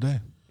 all day.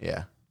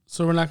 Yeah.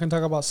 So we're not going to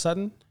talk about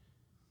Sutton.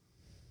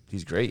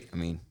 He's great. I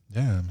mean,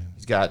 Yeah, I mean,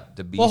 he's got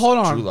the beast Well, hold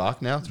on. Drew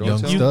Lock now. Throw young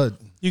it to him. stud.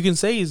 You can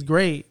say he's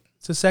great.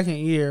 It's his second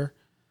year.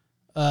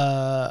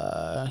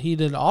 He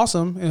did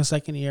awesome in his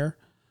second year,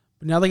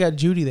 but now they got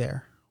Judy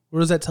there. What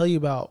does that tell you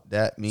about?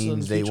 That So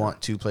means the they future.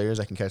 want 2 players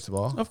that can catch the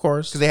ball. Of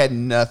course. Because they had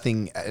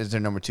nothing as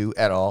their number 2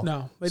 at all.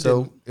 No, they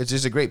so didn't. it's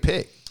just a great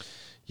pick.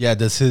 Yeah,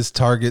 does his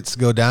targets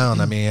go down?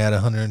 I mean, he had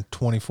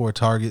 124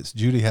 targets.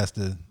 Judy has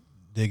to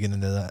dig into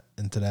that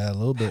a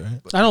little bit,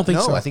 right? I don't think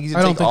No, so. I think he's I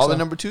gonna don't take think all so. the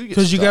number 2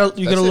 Because you got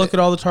to That's look it. at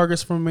all the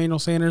targets from Emmanuel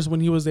Sanders when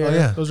he was there. Oh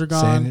yeah, Those are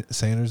gone.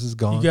 Sanders is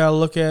gone. You got to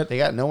look at. They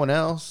got no one I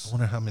else.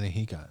 wonder how many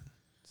he got.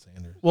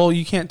 Sanders. Well,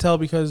 you can't tell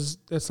because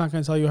it's not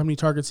going to tell you how many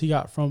targets he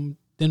got from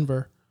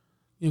Denver,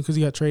 because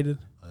he got traded.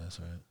 Oh, that's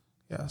right.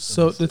 Yeah.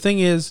 So the thing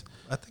is,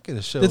 I think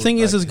it shows. the thing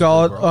is, like, is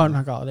Galladay. overall. Oh,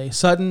 not Galladay.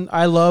 Sutton.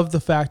 I love the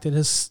fact that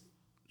his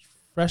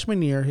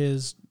freshman year,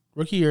 his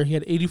rookie year, he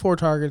had 84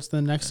 targets.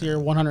 Then next year,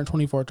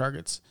 124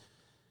 targets.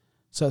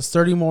 So it's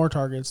 30 more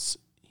targets.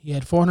 He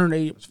had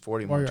 408. It's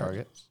 40 more yards.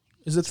 targets.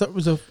 Is it?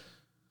 Was a?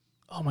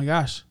 Oh my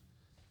gosh,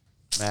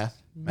 Math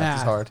Math.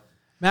 is hard.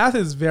 math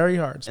is very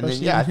hard. And then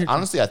especially when you're-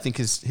 honestly, I think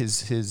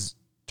his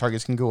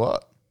targets can go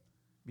up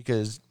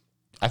because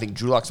I think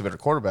Drew Lock's a better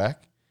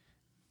quarterback,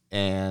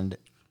 and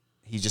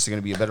he's just going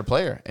to be a better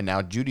player. And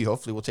now Judy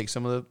hopefully will take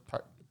some of the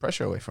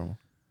pressure away from him.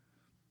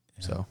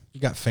 So You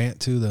got Fant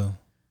too, though.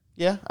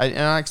 yeah,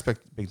 I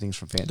expect big things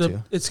from Fant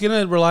too. it's going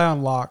to rely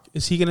on Locke.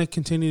 Is he going to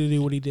continue to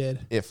do what he did?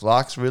 If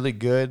Lock's really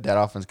good, that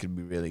offense could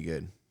be really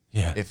good.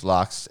 Yeah. If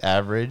Lock's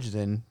average,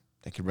 then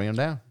they could bring him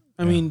down.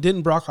 I mean,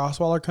 didn't Brock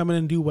Osweiler come in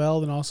and do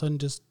well? Then all of a sudden,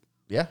 just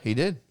Yeah, he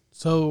did.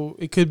 so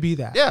it could be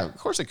that. Yeah, of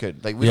course it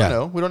could. Like we Yeah. don't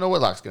know. We don't know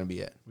what Lock's going to be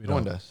yet. No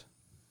one don't. does.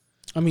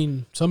 I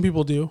mean, some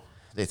people do.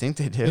 They think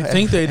they do. They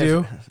think they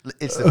do.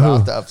 It's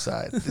about the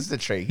upside. This is the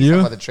trade. He's You? talking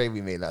about the trade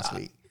we made last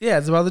week. Yeah,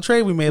 it's about the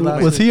trade we made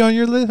last Was week. he on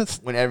your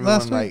list? When everyone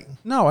last week? like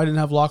No, I didn't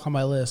have Locke on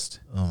my list.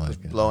 Oh my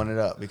god. blowing it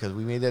up because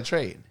we made that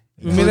trade.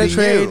 We made that Including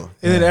trade, you.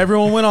 and then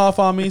everyone went off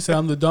on me, said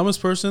I'm the dumbest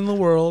person in the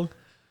world.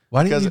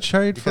 Why didn't Because- you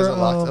trade because for? of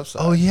Lock's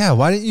upside. Oh yeah,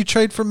 why didn't you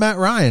trade for Matt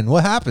Ryan?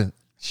 What happened?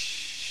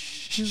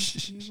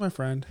 He's my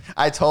friend.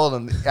 I told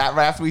him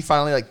after we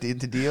finally like did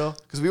the deal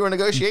because we were in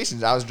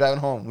negotiations. I was driving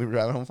home. We were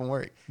driving home from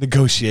work.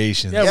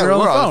 Negotiations. Yeah, Yeah, we're we on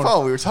were the on the phone.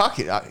 phone. We were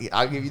talking.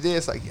 I'll give you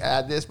this, like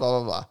add this, blah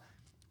blah blah.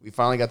 We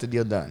finally got the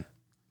deal done.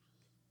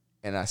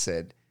 and I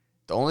said,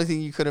 the only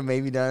thing you could have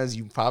maybe done is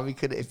you probably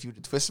could, if you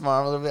twisted my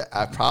arm a little bit,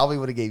 I probably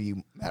would have gave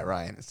you Matt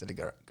Ryan instead of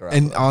Garoppolo.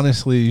 And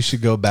honestly, you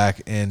should go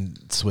back and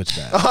switch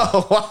that.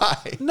 Oh,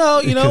 why?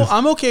 No,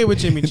 I'm okay with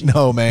Jimmy G.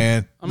 No,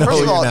 man. No, First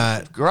of you're all,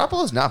 not.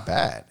 Garoppolo's not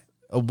bad.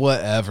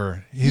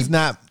 Whatever. He's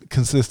not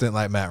consistent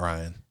like Matt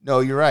Ryan.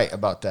 No, you're right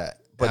about that.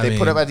 But I they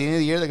put mean- up at the end of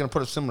the year, they're going to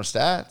put up similar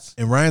stats.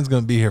 And Ryan's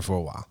going to be here for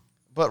a while.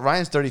 But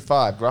Ryan's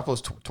 35.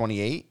 Garoppolo's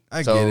 28.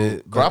 I so get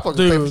it, but- Garoppolo can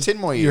play for Dude, 10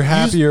 more years. You're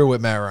happier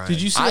with Matt Ryan.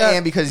 Did you see I that?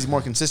 am because he's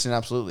more consistent,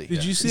 absolutely.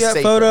 Did you see He's that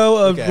safer. photo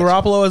of Look at you.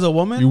 Garoppolo as a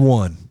woman? You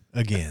won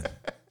again.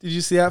 Did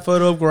you see that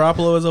photo of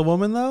Garoppolo as a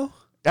woman though?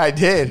 I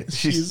did.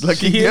 She's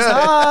looking she good. is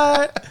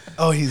hot.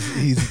 Oh,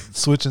 he's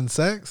switching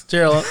sex?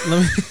 Gerald,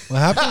 What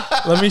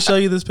happened? let me show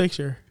you this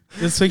picture.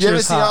 This You picture ever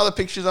is seen all hot. the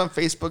pictures on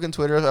Facebook and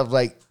Twitter of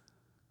like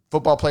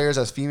football players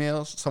as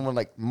females? Someone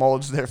like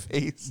molds their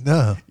face.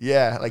 No.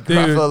 Yeah, like Dude,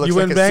 Garoppolo looks you like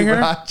wouldn't a bang super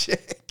her? hot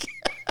chick.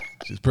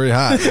 She's pretty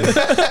hot.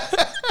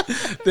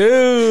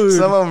 Dude.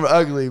 Some of them are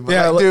ugly, but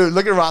Yeah, like, look- dude,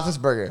 look at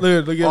Roethlisberger.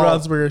 Dude, look at Oh,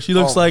 Roethlisberger. She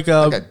looks oh, like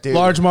like a dude.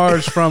 Large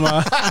Marge from.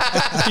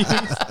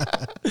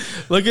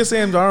 Look at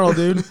Sam Darnold,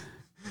 dude.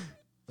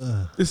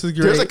 This is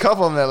great. There's a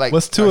couple of them that like.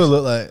 What's Tua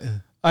look like?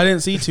 I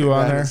didn't see two I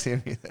on didn't there, see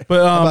him either.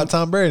 but How about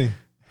Tom Brady?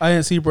 I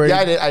didn't see Brady.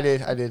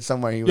 Yeah, I did.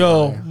 Somewhere he was.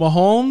 Yo, on there.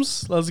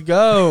 Mahomes, let's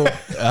go.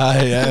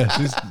 Yeah,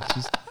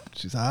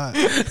 she's hot.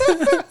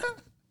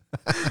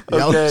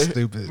 Y'all Okay,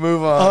 stupid.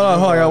 Move on. Hold on,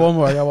 move I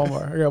got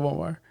on. one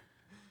more.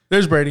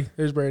 There's Brady.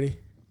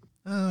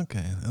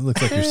 Okay, that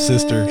looks like your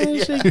sister.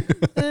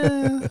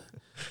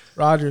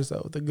 Rogers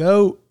though, the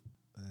goat.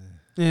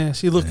 Yeah,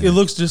 she look. It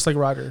looks just like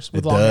Rogers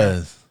with It long hair.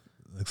 does.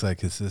 Looks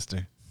like his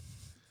sister.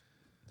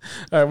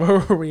 All right, where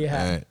were we at?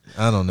 All right.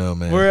 I don't know,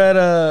 man. We're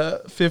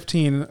at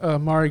 15.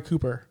 Amari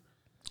Cooper.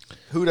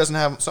 Who doesn't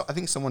have? So I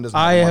think someone doesn't.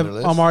 I have, him have on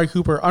their list. Amari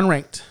Cooper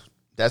unranked.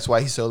 That's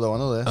why he's so low on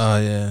the list. Oh,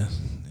 yeah.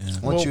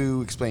 Why don't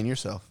you explain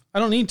yourself? I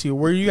don't need to.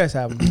 Where do you guys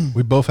have him?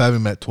 We both have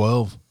him at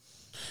 12.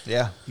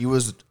 Yeah, he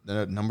was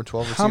the number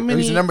 12 receiver. How He was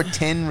many- the number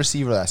 10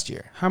 receiver last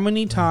year. How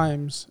many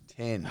times?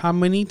 10. How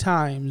many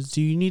times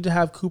do you need to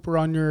have Cooper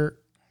on your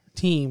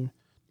team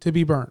to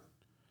be burnt?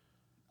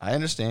 I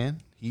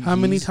understand. How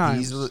many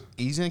times?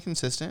 He's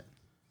inconsistent.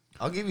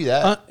 I'll give you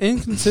that.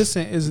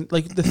 Inconsistent is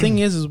like the thing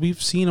is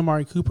we've seen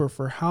Amari Cooper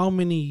for how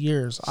many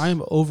years?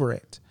 I'm over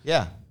it.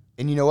 Yeah.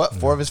 And you know what?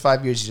 4 of his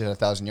 5 years, he's at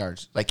 1,000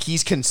 yards. Like,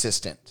 he's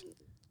consistent.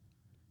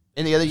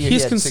 In the other year,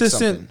 He's he had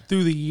consistent 6-something.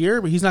 through the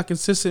year, but he's not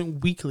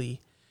consistent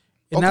weekly.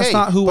 And Okay, that's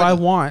not who but- I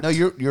want. No,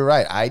 you're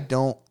right. I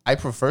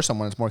prefer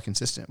someone that's more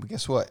consistent. But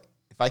guess what?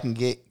 If I can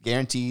get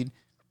guaranteed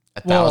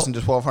 1,000 to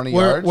 1,200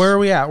 yards, Where are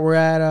we at? We're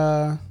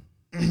at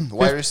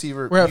wide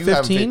receiver, we're at you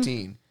have 15?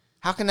 15.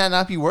 How can that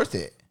not be worth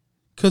it?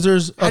 because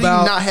there's How do you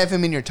about not have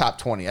him in your top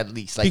 20 at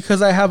least? Like,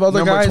 because I have other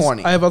number guys.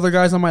 20. I have other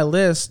guys on my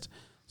list.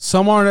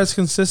 Some aren't as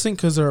consistent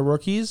because they're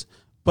rookies,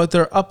 but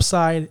their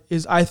upside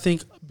is, I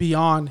think,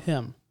 beyond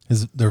him.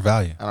 Their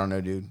value. I don't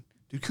know, dude.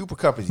 Dude, Cooper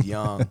Kupp is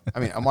young.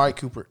 I mean, Amari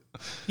Cooper.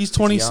 He's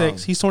 26. young.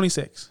 He's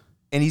 26.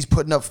 And he's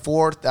putting up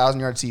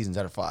 4,000-yard seasons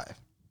out of 5.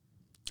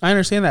 I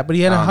understand that, but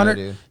he had I don't know, 100.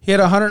 dude. He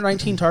had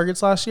 119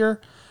 targets last year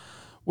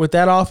with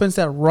that offense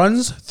that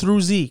runs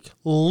through Zeke.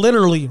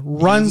 Literally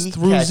runs He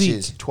through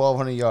catches Zeke.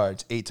 1,200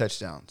 yards, 8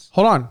 touchdowns.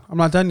 Hold on, I'm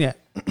not done yet.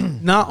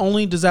 Not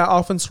only does that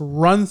offense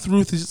run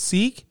through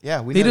Zeke,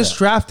 Yeah, we they know just that.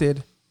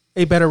 drafted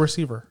a better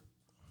receiver.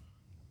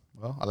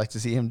 Well, I'd like to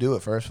see him do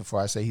it first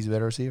before I say he's a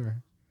better receiver.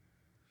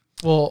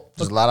 Well,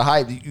 There's a lot of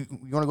hype. You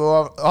want to go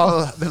over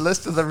all the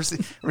list of the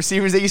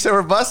receivers that you said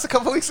were bust a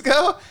couple weeks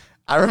ago?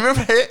 I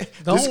remember it.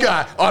 This Don't-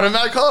 guy,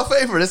 automatic Hall of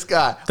Famer. This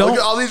guy. Don't- Look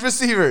at all these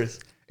receivers,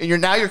 and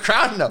you're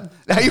crowning them.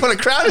 Now you want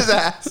to crown his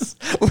ass.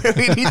 we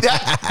need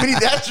that. We need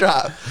that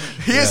drop.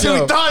 He is who we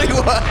Yo. thought he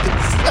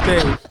was.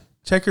 Dave,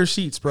 check your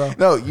sheets, bro.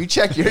 No, you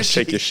check your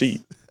sheet. Check your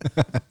sheet.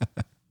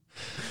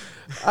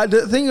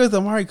 The thing with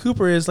Amari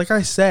Cooper is, like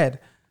I said,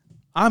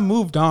 I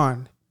moved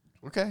on.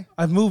 Okay.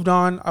 I've moved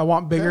on. I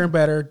want bigger and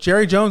better.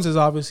 Jerry Jones is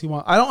obviously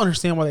one. I don't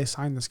understand why they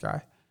signed this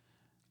guy.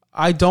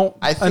 I don't.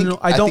 I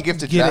think if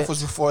the get draft it.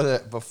 was before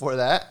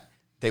that,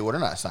 they would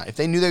have not signed. If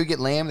they knew they would get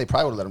Lamb, they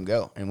probably would have let him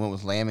go and went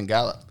with Lamb and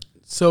Gallup.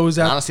 So is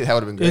that Honestly, that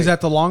would have been great. Is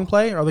that the long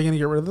play? Are they going to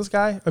get rid of this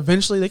guy?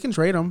 Eventually, they can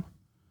trade him.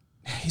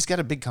 He's got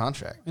a big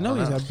contract. I know don't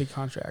he's got a big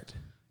contract.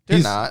 They're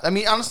not. I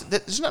mean, honestly,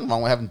 there's nothing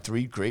wrong with having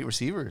 3 great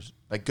receivers.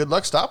 Like, good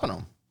luck stopping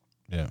them.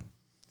 Yeah.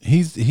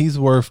 He's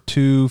worth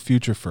 2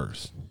 future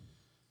firsts.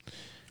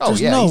 Oh,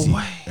 There's yeah, no easy.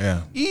 way.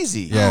 Yeah.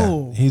 Easy. Yeah.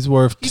 No. He's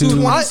worth He's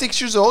 2. 26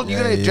 years old. You're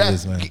Yeah, going he to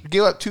is, man.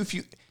 give up 2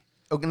 few.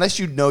 Unless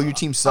you know your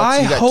team sucks.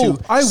 I you got hope.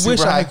 2 I wish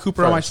super I high had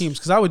Cooper on my firsts. teams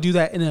because I would do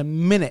that in a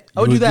minute.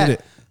 I would You do would get that.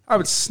 it. I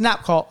would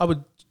snap call. I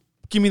would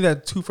give me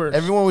that 2 first.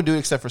 Everyone would do it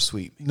except for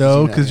Sweep.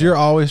 No, You know, because yeah. you're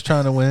always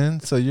trying to win,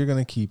 so you're going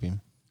to keep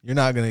him. You're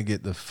not going to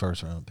get the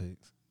first round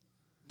picks.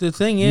 The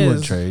thing You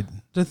wouldn't is, trade.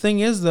 the thing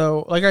is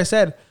though, like I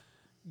said,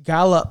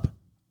 Gallup,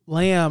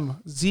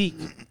 Lamb, Zeke,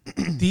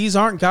 these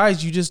aren't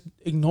guys you just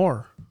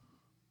ignore.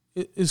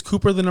 Is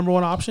Cooper the number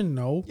 1 option?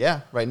 No. Yeah,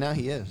 right now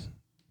he is.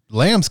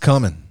 Lamb's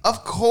coming.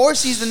 Of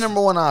course, he's the number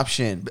one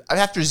option. But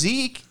after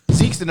Zeke,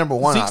 Zeke's the number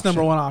one. Zeke's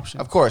number one option.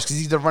 Of course, because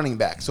he's the running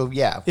back. So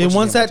yeah. of course And he's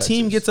once gonna that touch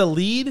team this. gets a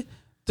lead,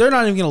 they're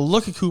not even going to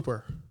look at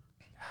Cooper.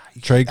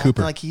 Trade Acting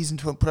Cooper. like he's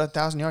into put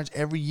 1,000 yards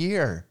every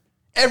year.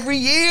 Every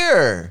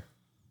year.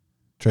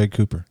 Trade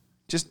Cooper.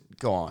 Just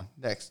go on.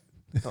 Next.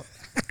 Oh,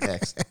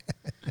 next.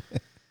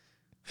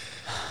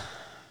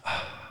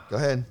 Go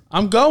ahead.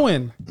 I'm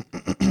going.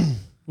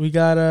 We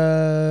got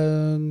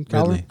Calvin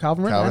Ridley.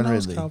 Calvin I know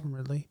it's Ridley. Calvin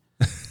Ridley.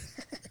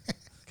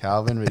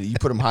 Calvin Ridley. You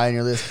put him high on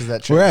your list because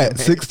that trade. We're at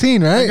man.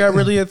 16, I right? got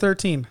Ridley at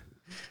 13.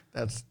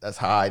 That's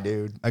high,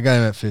 dude. I got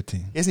him at 15.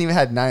 He hasn't even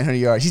had 900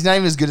 yards. He's not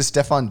even as good as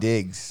Stephon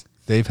Diggs.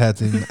 Dave had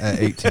him at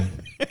 18.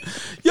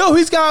 Yo,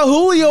 he's got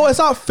Julio. It's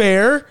not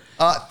fair.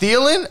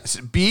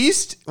 Thielen,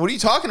 beast. What are you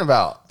talking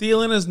about?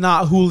 Thielen is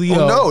not Julio.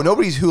 Oh, no,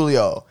 nobody's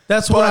Julio.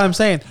 That's what But I'm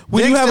saying.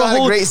 When Diggs you have still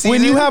had a great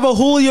when you season. have a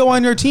Julio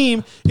on your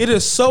team, it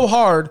is so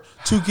hard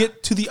to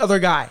get to the other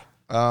guy.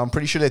 I'm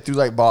pretty sure they threw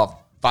like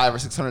ball 500 or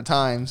 600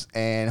 times,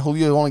 and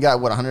Julio only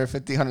got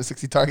 150,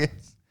 160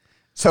 targets.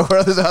 So where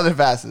are those other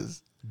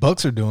passes?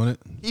 Bucks are doing it.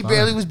 He Fine.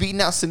 barely was beating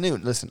out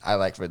Sanu. Listen, I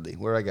like Ridley.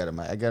 Where I got him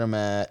at? I got him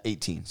at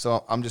 18.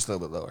 So I'm just a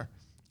little bit lower.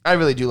 I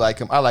really do like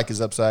him. I like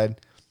his upside.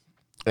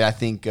 And I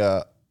think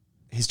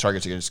his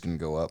targets are just going to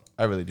go up.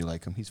 I really do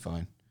like him. He's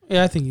fine.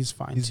 Yeah, I think he's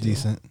fine. He's too.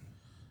 decent.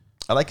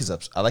 I like his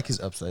upside. I like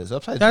his upside. His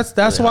upside. That's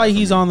really why high for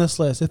he's me. on this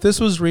list. If this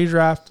was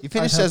redraft, He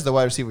finished I'd have- as the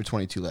wide receiver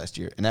 22 last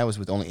year, and that was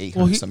with only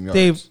 800 well, some yards.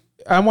 Dave.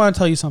 I want to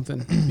tell you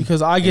something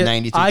because I get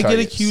 93 I get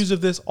targets. accused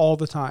of this all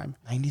the time.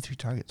 93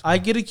 targets. I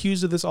get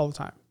accused of this all the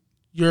time.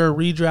 You're a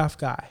redraft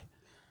guy,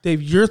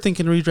 Dave. You're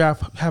thinking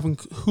redraft having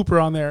Hooper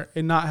on there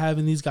and not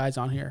having these guys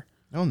on here.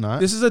 No, I'm not.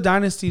 This is a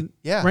dynasty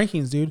Yeah.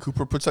 rankings, dude.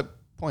 Cooper puts up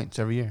points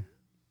every year.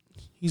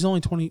 He's only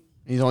 20.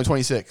 He's only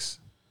 26.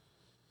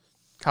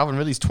 Calvin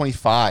Ridley's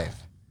 25.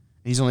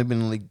 He's only been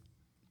in the league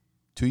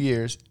 2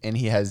 years, and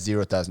he has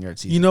 0,000 yard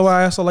seasons. You know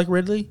why I also like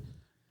Ridley?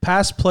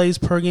 Pass plays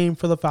per game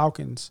for the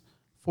Falcons,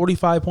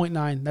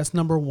 45.9. That's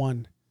number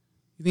one.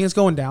 You think it's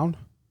going down?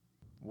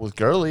 with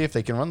Gurley if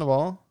they can run the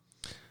ball.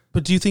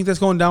 But do you think that's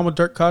going down with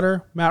Dirk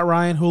Cutter, Matt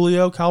Ryan,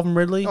 Julio, Calvin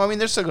Ridley? No, I mean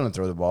they're still going to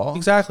throw the ball.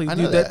 Exactly, I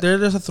know dude. that. They're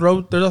just a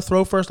throw. They're a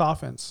throw first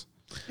offense.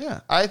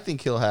 Yeah, I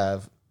think he'll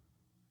have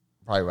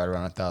probably right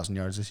around 1,000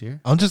 yards this year.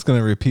 I'm just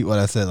gonna repeat what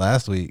I said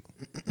last week.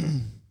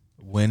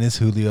 When is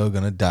Julio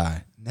gonna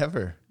die?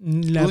 Never.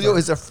 Never. Julio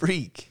is a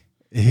freak.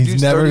 He's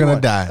Dude's never 31.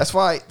 gonna die. That's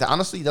why,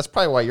 honestly, that's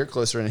probably why you're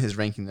closer in his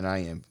ranking than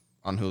I am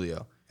on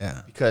Julio.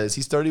 Yeah. Because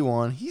he's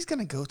 31. He's going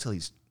to go till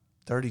he's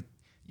 30.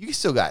 You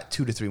still got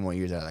 2 to 3 more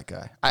years out of that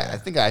guy. I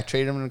think I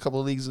traded him in a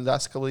couple of leagues in the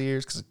last couple of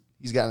years because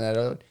he's gotten that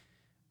old.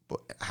 But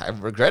I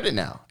regret it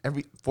now.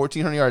 Every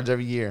 1,400 yards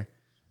every year.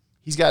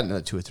 He's got another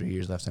 2 or 3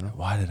 years left in him.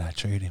 Why did I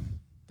trade him?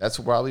 That's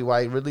probably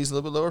why Ridley's a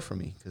little bit lower for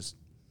me because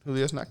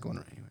Julio's not going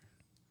anywhere.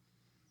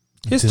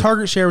 His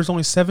target share was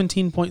only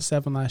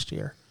 17.7 last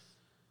year.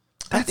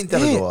 I think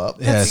that'll go up.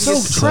 Yeah, I it's think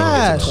so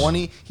trash.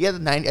 20. He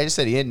had 90. I just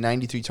said he had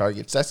 93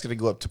 targets. That's going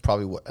to go up to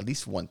probably what, at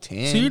least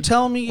 110. So you're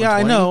telling me? Yeah,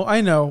 I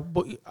 120? know,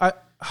 but I.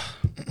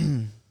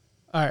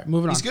 All right,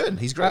 moving on. He's good.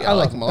 He's great. I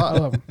like him a lot. I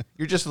love him.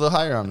 You're just a little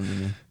higher on him than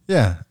me.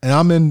 Yeah, and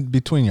I'm in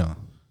between y'all.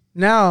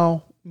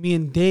 Now, me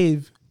and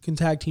Dave can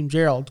tag team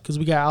Gerald because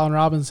we got Allen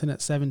Robinson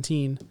at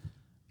 17.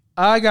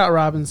 I got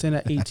Robinson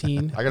at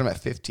 18. I got him at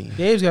 15.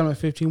 Dave's got him at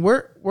 15.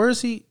 Where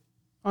is he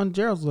on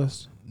Gerald's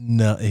list?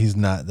 No, he's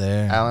not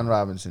there. Allen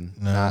Robinson,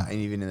 No. not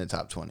even in the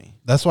top 20.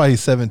 That's why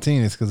he's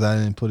 17. It's because I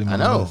didn't put him I on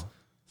the know. list.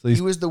 So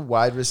He was the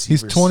wide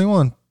receiver. he's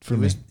 21 for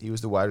me. He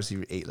was the wide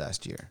receiver 8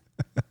 last year.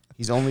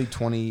 He's only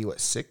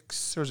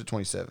 6 or is it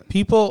 27?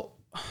 People,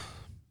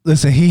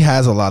 Listen, he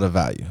has a lot of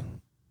value,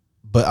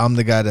 but I'm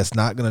the guy that's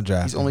not going to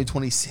draft He's him. only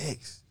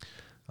 26.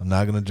 I'm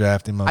not going to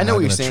draft him. I know not what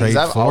you're gonna saying. trade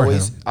 'Cause for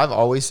him. I've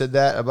always said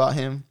that about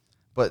him,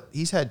 but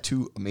he's had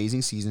 2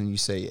 amazing seasons. You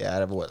say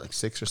out of what, like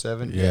 6 or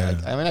 7? Yeah.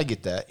 I mean, I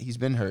get that. He's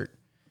been hurt,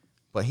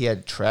 but he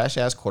had trash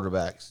ass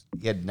quarterbacks.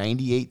 He had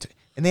 98,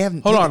 and they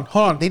haven't. Hold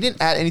on. They didn't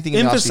add anything.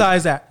 In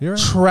emphasize that. You're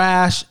right.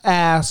 Trash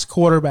ass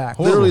quarterback.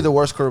 the offseason. Literally the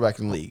worst quarterback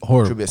in the league.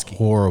 Trubisky.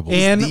 Horrible.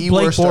 And the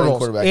Blake worst starting Bortles.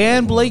 quarterback And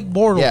in the Blake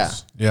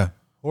Bortles. Yeah.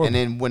 yeah. And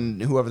then when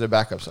whoever their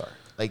backups are,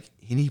 like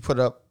he put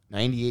up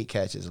 98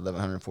 catches,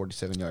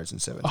 1,147 yards,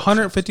 and 7.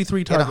 153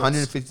 He had targets.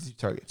 153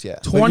 targets. Yeah.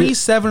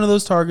 27 of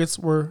those targets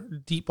were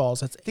deep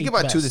balls. That's Think eighth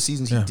about 2 of the best.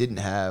 seasons he didn't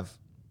have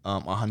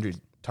 100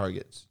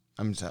 targets.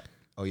 I'm just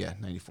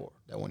 94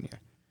 that 1 year.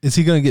 Is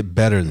he going to get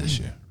better this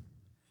year?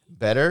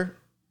 Better,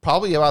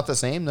 probably about the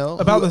same though.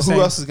 About the same.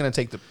 Who else is going to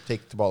take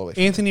the ball away?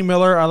 From him? Anthony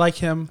Miller, I like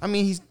him. I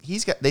mean,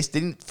 he's got. They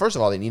didn't. First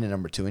of all, they need a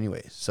number 2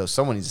 anyways. So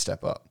someone needs to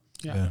step up.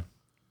 Yeah.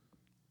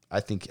 I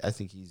think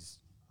he's.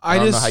 I I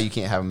don't know just- how you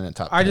can't have him in the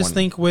top. I just 20.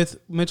 think with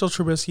Mitchell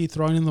Trubisky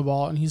throwing in the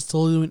ball and he's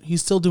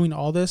still doing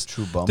all this.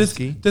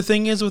 Trubumsky? The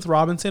thing is with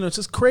Robinson, it's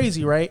just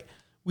crazy, right?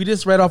 We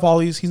just read off all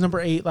these. He's number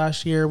 8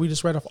 last year. We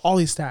just read off all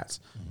these stats.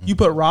 You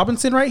put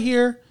Robinson right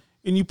here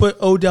and you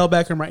put Odell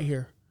Beckham right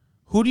here.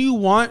 Who do you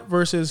want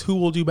versus who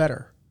will do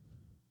better?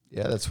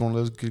 Yeah, that's one of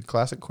those good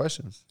classic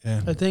questions.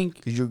 Yeah. I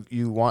think. Because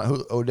you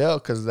want Odell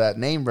because of that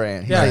name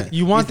brand. Yeah,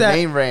 you want he's the that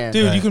name brand,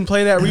 dude. Right. You can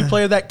play that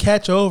replay of that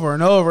catch over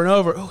and over and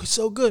over. Oh, he's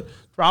so good.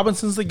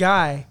 Robinson's the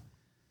guy.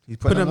 He's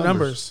Putting up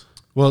numbers.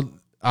 Well,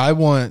 I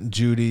want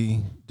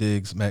Judy,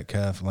 Diggs,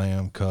 Metcalf,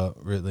 Lamb, Cup,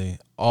 Ridley,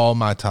 all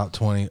my top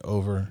 20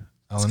 over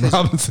Allen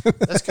Robinson.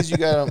 That's because you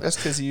got. That's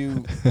because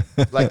you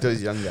like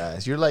those young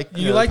guys. You're like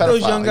You like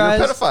those young guys?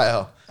 You're a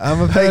pedophile.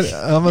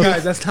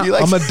 Guys, that's not. You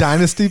like- I'm a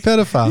dynasty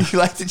pedophile. You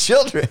like the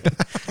children.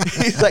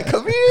 He's like,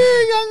 come here,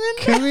 youngin.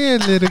 Come here,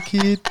 little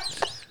kid.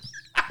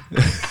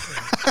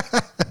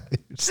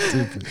 You're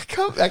stupid.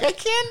 Come, I got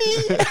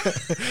candy.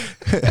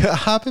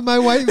 Hop in my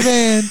white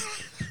van.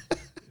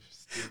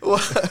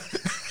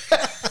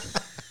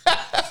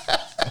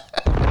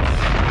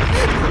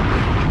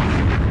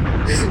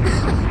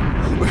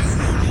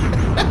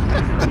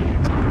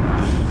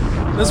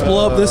 Let's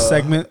blow up this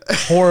segment.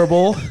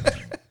 Horrible.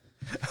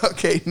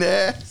 Okay,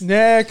 next.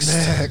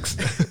 Next.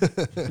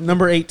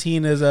 Number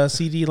 18 is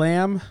CD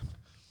Lamb.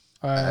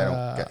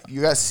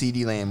 You got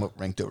CD Lamb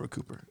ranked over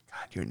Cooper.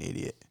 God, you're an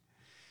idiot.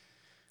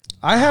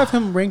 I have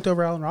him ranked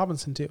over Allen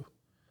Robinson too.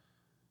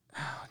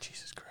 Oh,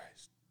 Jesus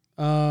Christ.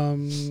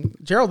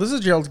 Gerald, this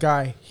is Gerald's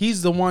guy.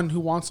 He's the one who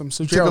wants him.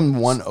 So Took Gerald, him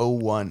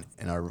 101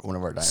 in one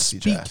of our dynasty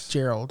speak, drafts.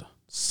 Gerald.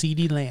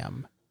 CD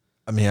Lamb.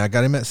 I mean, I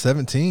got him at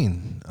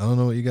 17. I don't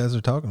know what you guys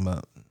are talking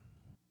about.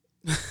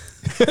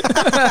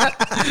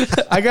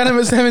 I got him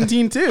at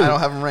 17 too. I don't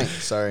have him ranked.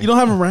 Sorry. You don't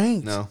have him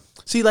ranked. No.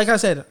 See, like I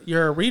said,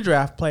 you're a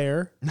redraft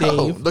player,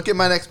 No. Dave. Look at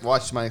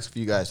watch my next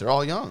few guys. They're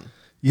all young.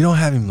 You don't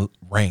have him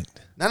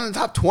ranked. Not in the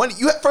top 20.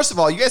 First of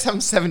all, you guys have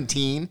him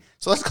 17.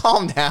 So let's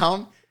calm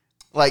down.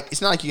 Like,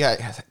 it's not like you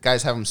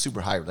guys have him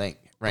super high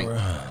ranked.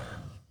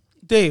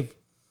 Dave,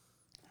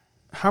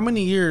 how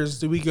many years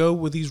do we go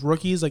with these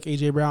rookies like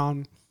AJ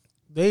Brown?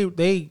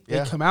 They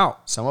come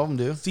out. Some of them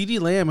do. CD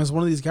Lamb is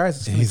one of these guys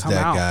that's going He's to come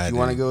that out. guy. Do you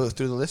want to go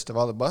through the list of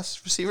all the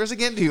bust receivers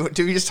again?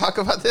 Do we just talk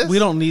about this? We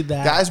don't need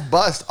that. Guys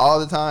bust all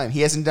the time.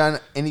 He hasn't done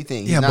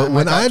anything. He's Yeah, not but in my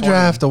when top I 20.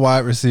 draft a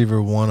wide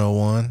receiver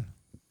 101,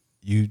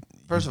 you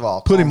First of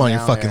all, put calm him on your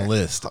down fucking there.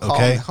 list,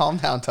 okay? Calm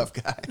down, tough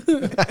guy.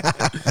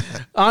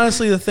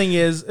 Honestly, the thing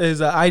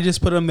is I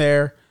just put him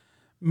there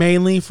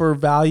mainly for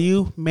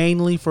value,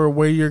 mainly for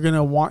where you're going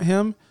to want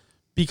him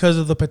because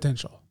of the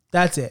potential.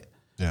 That's it.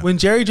 Yeah. When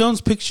Jerry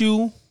Jones picks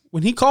you,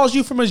 when he calls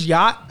you from his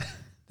yacht,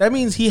 that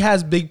means he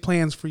has big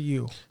plans for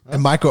you.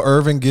 And Michael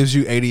Irvin gives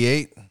you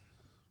 88.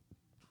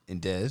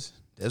 And Dez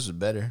was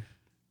better.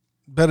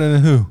 Better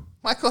than who?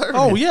 Michael Irvin.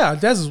 Oh, yeah.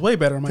 Dez is way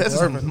better than Dez Michael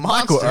is a Irvin.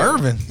 monster. Michael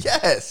Irvin?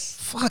 Yes.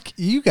 Fuck,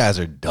 you guys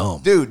are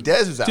dumb. Dude,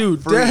 Dez was a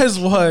Dude, freak.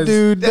 Dez was.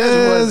 Dude,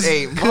 Dez was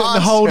Dez a couldn't monster.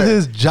 hold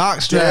his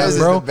jock strap, Dez is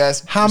bro. the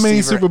best How many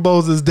receiver. Super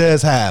Bowls does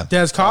Dez have?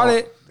 Dez caught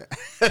it.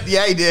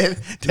 Yeah, he did.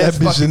 That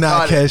bitch did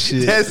not catch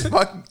shit. Dez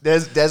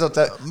will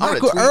tell. I'm gonna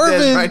Michael tweet Dez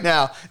Irvin. right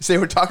now. Say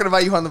we're talking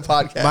about you on the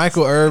podcast.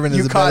 Michael Irvin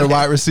You is a caught better it.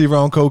 wide receiver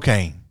on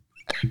cocaine.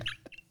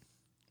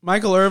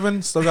 Michael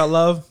Irvin still got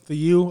love. The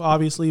U,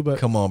 obviously. But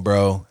Come on,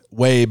 bro.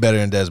 Way better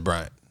than Dez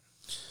Bryant.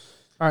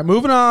 all right,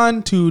 moving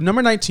on to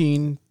number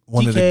 19.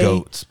 One of the DK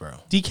GOATs, bro.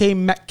 DK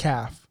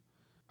Metcalf.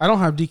 I don't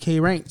have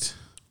DK ranked.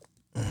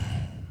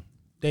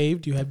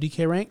 Dave, do you have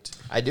DK ranked?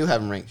 I do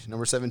have him ranked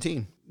number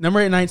 17.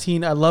 Number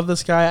 19. I love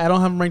this guy. I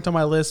don't have him ranked on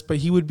my list, but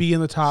he would be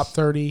in the top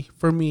 30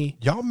 for me.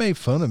 Y'all made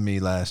fun of me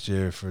last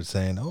year for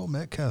saying, "Oh,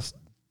 Metcalf's."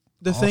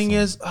 The thing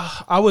is,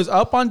 I was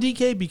up on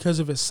DK because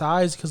of his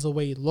size, because of the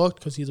way he looked,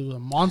 because he was a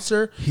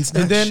monster. He's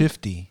And not then-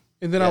 shifty.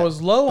 And then I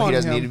was low Well, on he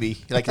doesn't him. need to be.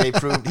 Like he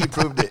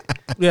proved it.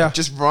 Yeah.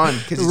 Just run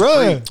because he's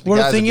Run. free. Well,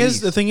 the guy's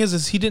a thing beast.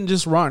 is he didn't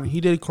just run.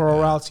 He did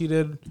curl routes. He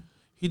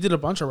did a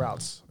bunch of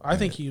routes. I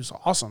think he was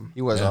awesome.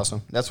 He was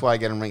awesome. That's why I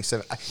get him ranked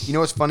 7. You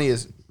know what's funny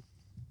is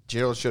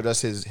Gerald showed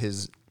us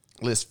his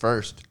list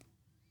first,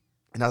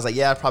 and I was like,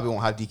 yeah, I probably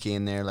won't have DK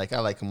in there. Like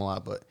I like him a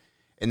lot,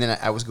 and then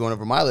I was going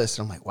over my list,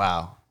 and I'm like,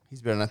 wow,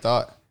 he's better than I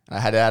thought. And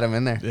I had to add him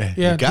in there.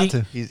 Yeah, you got to.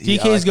 I DK's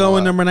like him a lot.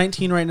 going number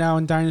 19 right now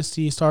in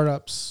Dynasty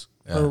startups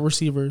or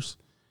receivers.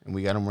 And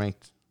we got him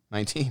ranked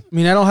 19. I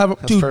mean, I don't have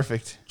That's dude.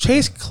 perfect.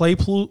 Chase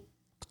Claypool.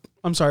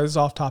 I'm sorry, this is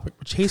off topic,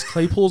 but Chase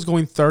Claypool is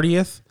going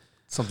 30th.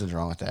 Something's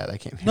wrong with that. I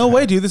can't. No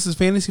way, dude. This is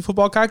fantasy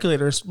football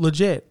calculators,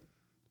 legit.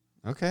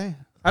 Okay.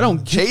 I don't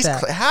get Chase,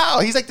 that. how?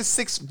 He's like the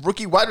 6th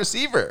rookie wide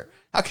receiver.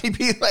 How can he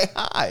be like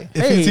high?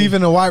 If Hey. it's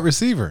even a wide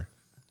receiver,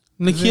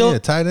 Nikhil, yeah,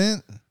 tight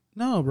end.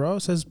 no, bro. It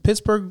says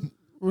Pittsburgh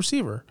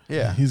receiver.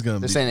 Yeah, He's gonna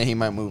They're be- saying that he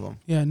might move him.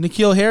 Yeah,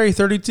 Nikhil Harry,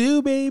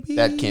 32, baby.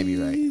 That can't be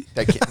right.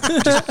 That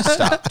can't.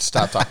 Just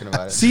stop talking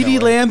about it. CD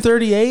No way. Lamb,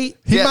 38.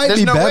 He might there's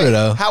be no better way.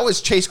 though. How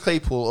is Chase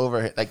Claypool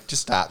over? Like,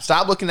 just stop.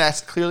 Stop looking.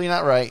 That's clearly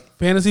not right.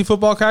 Fantasy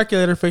football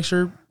calculator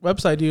fixture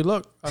website, dude.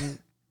 Look,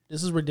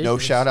 this is No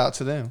ridiculous. shout out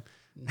to them.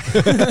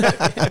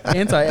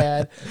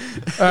 Anti-ad.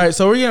 All right,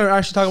 so we're going to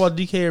actually talk about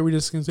DK, or are we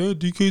just going to say, oh,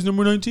 DK's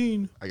number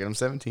 19? I got him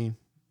 17.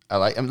 I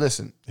like him.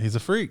 Listen, He's a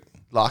freak.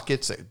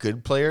 Lockett's a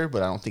good player,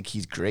 but I don't think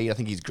he's great. I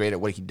think he's great at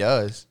what he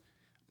does.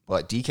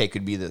 But DK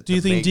could be the. Do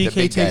you think the DK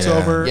big takes guy.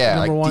 over Yeah,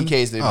 number like one?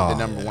 DK's the Oh,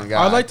 number one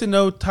guy. I'd like to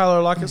know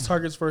Tyler Lockett's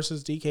targets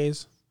versus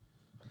DK's.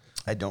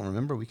 I don't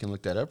remember. We can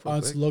look that up real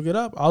Let's quick. look it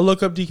up. I'll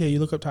look up DK. You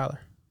look up Tyler.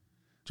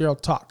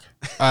 Gerald, talk.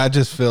 I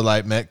just feel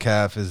like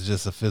Metcalf is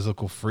just a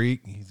physical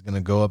freak. He's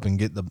gonna go up and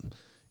get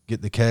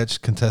the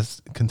catch,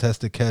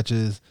 contested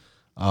catches.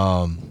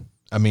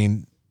 I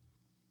mean,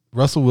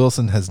 Russell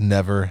Wilson has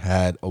never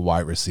had a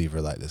wide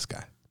receiver like this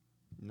guy.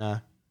 Nah,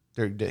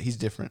 he's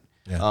different.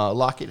 Yeah.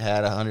 Lockett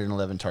had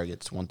 111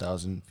 targets,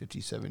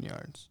 1,057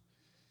 yards.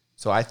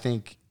 So I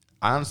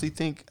honestly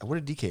think,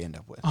 what did DK end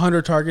up with?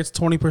 100 targets,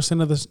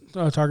 20% of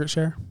the target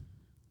share.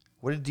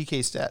 What did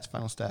DK's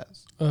final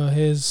stats?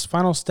 His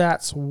final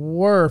stats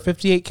were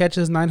 58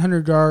 catches,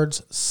 900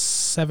 yards,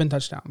 7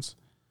 touchdowns.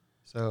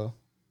 So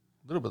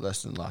a little bit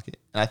less than Lockett.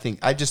 And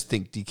I just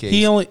think DK.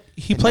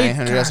 He played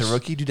 900 as a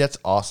rookie, dude. That's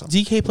awesome.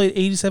 DK played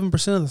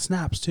 87% of the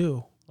snaps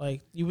too.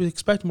 Like you would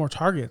expect more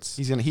targets.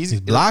 He's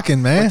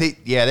blocking, man.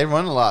 They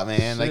run a lot,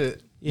 man. Like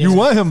You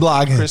want him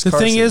blocking. Chris The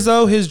Carson. thing is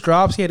though, his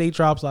drops, he had 8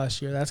 drops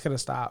last year. That's gonna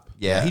stop.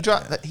 Yeah, he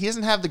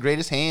doesn't have the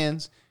greatest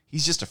hands.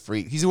 He's just a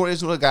freak. He's one of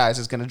those guys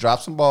that's going to drop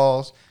some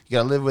balls. You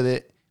got to live with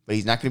it, but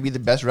he's not going to be the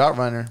best route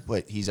runner.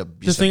 But he's a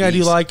The thing I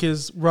do like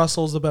is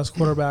Russell's the best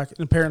quarterback,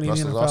 apparently in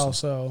the Russell's NFL. awesome.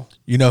 So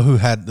You know who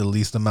had the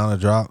least amount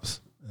of drops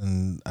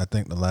in I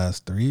think the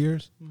last 3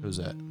 years who's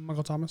that?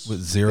 Michael Thomas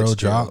with 0 Fitzgerald.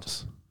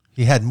 drops.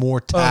 He had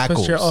more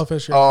tackles. Fitzgerald.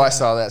 Oh, I yeah.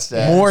 saw that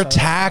stat. More Ooh,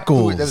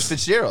 tackles. that was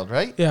Fitzgerald,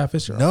 right? Yeah,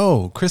 Fitzgerald.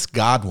 No, Chris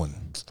Godwin.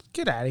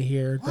 Get out of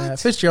here.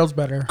 Fitzgerald's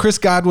better. Chris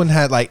Godwin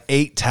had like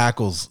 8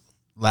 tackles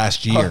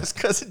last Oh, year. it's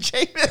because of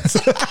Jameis.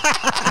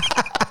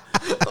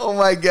 Oh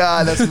my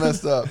God, that's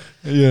messed up.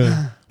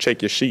 Yeah.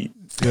 Check your sheet.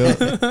 Yeah.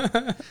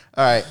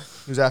 All right,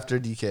 who's after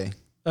DK?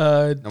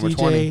 DJ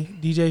 20.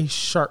 DJ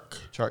Shark.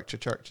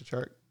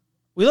 Chark.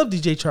 We love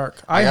DJ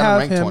Shark. I got him have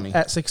ranked him 20.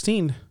 at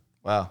 16.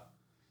 Wow.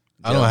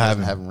 I don't have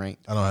him. Have him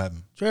ranked. I don't have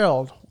him.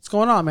 Gerald, what's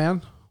going on,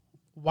 man?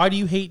 Why do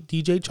you hate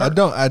DJ I Shark?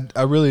 don't.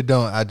 I really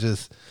don't. I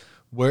just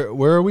where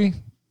are we?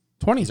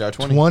 20. He's our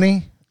 20. 20?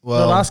 The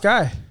Well, last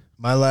guy.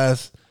 my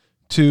last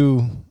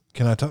 2.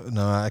 Can I talk?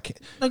 No, I can't.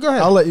 No, go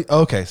ahead. I'll let you.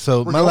 Okay,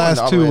 so We're my going all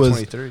last the 2 way to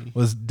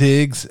was 23.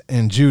 Diggs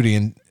and Judy,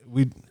 and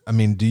I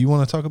mean, do you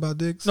want to talk about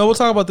Diggs? No, we'll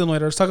talk about them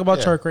later. Let's talk about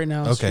Yeah. Chark right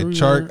now. Okay, Screw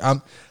Chark.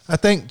 your- I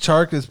think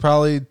Chark is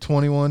probably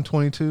 21,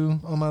 22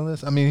 on my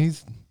list. I mean,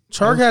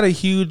 Chark had a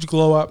huge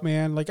glow up,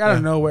 man. Like out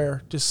of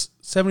nowhere, just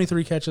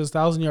 73 catches,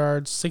 1,000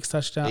 yards, 8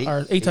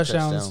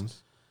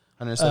 touchdowns.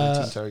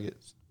 117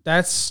 targets.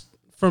 That's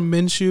from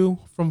Minshew,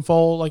 from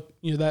Foles, like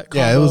that. Combo.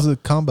 yeah, it was a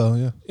combo.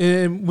 Yeah,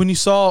 And when you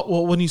saw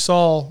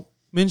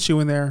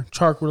Minshew in there,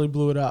 Chark really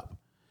blew it up.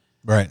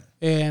 right.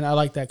 And I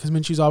like that because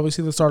Minshew's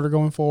obviously the starter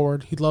going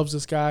forward. He loves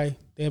this guy.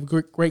 They have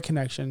a great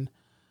connection.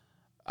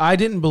 I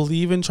didn't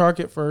believe in Chark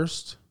at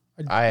first.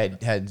 I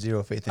had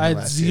zero faith in I him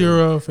had last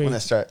zero year. faith. When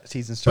the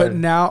season started. But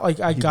now, like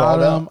I He got balled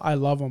him. out. I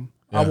love him.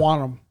 I Yeah.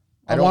 want him.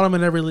 I don't- want him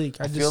in every league.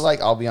 I feel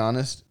like, I'll be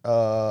honest,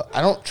 I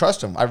don't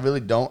trust him. I really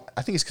don't.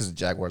 I think it's because of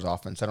Jaguars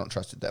offense. I don't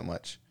trust it that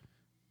much.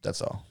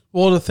 That's all.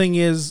 Well, the thing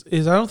is I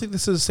don't think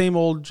this is the same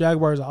old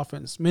Jaguars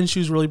offense.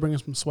 Minshew's really bringing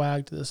some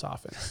swag to this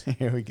offense.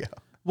 Here we go.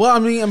 Well, I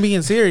mean, I'm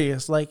being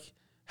serious. Like,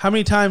 how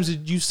many times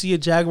did you see a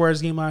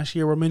Jaguars game last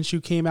year where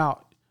Minshew came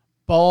out,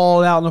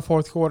 balled out in the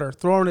fourth quarter,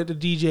 throwing it to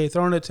DJ,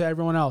 throwing it to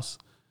everyone else?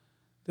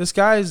 This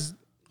guy's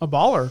a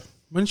baller.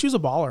 Minshew's a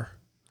baller.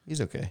 He's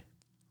okay.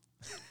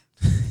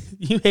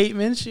 You hate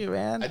Minshew,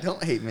 man. I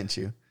don't hate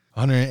Minshew.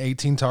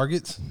 118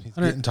 targets. He's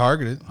getting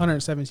targeted.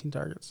 117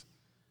 targets.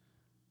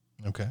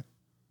 Okay.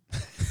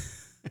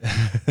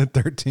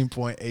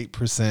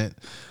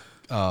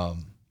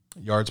 13.8%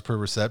 yards per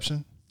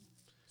reception.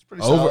 It's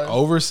pretty solid.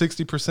 Over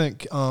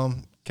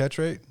 60% catch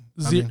rate.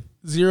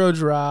 Zero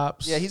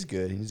drops. Yeah, he's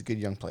good. He's a good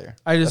young player.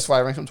 I just- That's why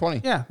I ranked him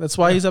 20. Yeah, that's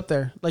why he's up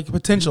there. Like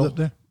potential. He's up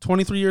there.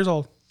 23 years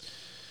old.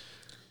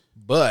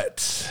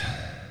 But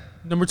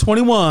Number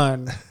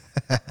 21.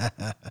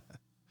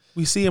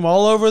 We see him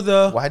all over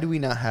the Why do we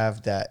not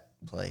have that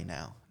play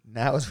now?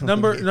 Now is when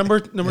number we get-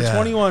 number Yeah.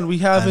 21. We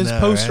have I his know,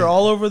 poster right?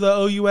 all over the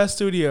OUS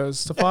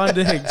studios. Stephon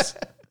Diggs.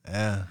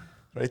 yeah,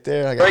 right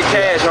there. I got Great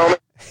cash, homie.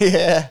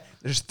 Yeah,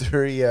 there's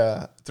three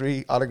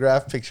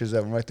autographed pictures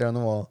of him right there on the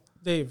wall.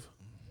 Dave,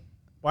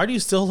 why do you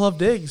still love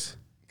Diggs?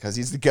 Because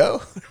he's the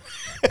GOAT.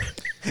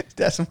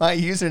 That's my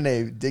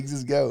username. Diggs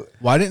is GOAT.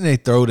 why didn't they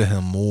throw to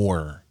him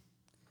more?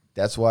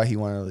 That's why he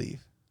wanted to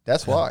leave.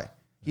 That's why.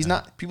 He's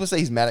not. People say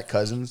he's mad at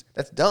Cousins.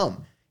 That's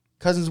dumb.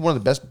 Cousins is one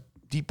of the best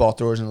deep ball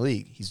throwers in the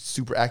league. He's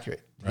super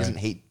accurate. He doesn't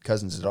hate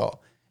Cousins at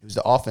all. It was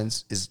the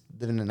offense is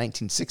living in the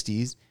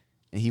 1960s,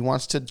 and he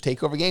wants to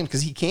take over games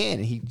because he can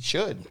and he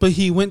should. But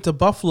he went to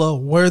Buffalo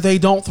where they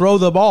don't throw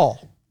the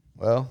ball.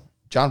 Well,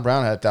 John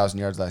Brown had 1,000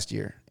 yards last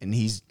year, and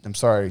I'm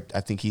sorry,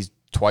 I think he's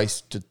 2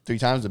 to 3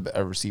 times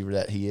a receiver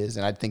that he is,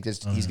 and I think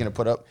that he's going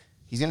to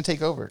he's going to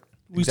take over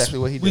exactly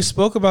what he did. We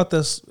spoke about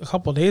this a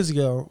couple of days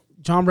ago.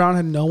 John Brown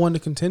had no one to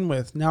contend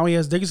with. Now he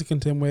has Diggs to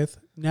contend with.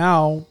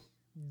 Now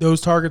those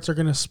targets are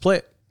going to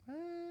split.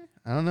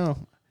 I don't know.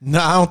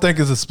 No, I don't think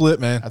it's a split,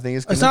 man. I think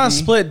it's It's not a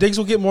split. Diggs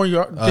will get more.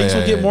 Diggs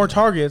will get yeah, more yeah.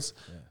 targets.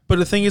 But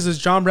the thing is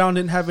John Brown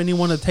didn't have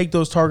anyone to take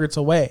those targets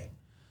away.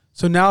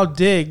 So now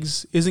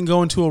Diggs isn't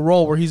going to a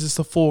role where he's just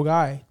a full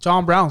guy.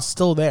 John Brown's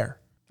still there.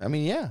 I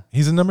mean, yeah.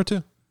 He's a number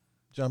 2.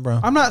 John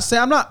Brown. I'm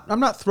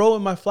not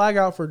throwing my flag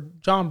out for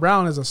John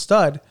Brown as a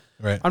stud.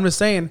 Right. I'm just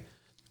saying,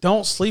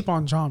 don't sleep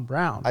on John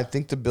Brown. I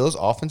think the Bills'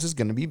 offense is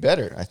going to be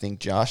better. I think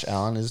Josh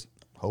Allen is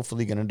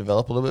hopefully going to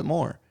develop a little bit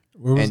more.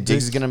 Where was And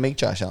Diggs is Diggs? going to make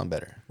Josh Allen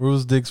better. Where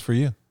was Diggs for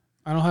you?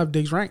 I don't have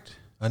Diggs ranked.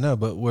 I know,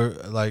 but where,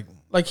 like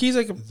He's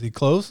like, is he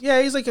close?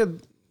 yeah, he's like a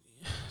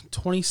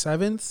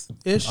 27th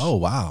ish. Oh,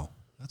 wow.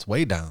 That's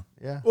way down.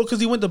 Yeah. Well, because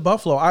he went to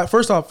Buffalo.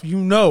 First off, you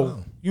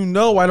know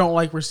I don't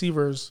like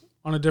receivers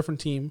on a different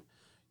team.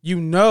 You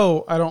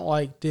know I don't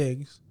like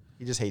Diggs.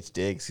 He just hates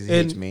Diggs because he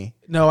And- hates me.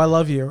 No, I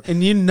love you.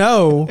 And you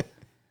know,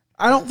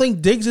 I don't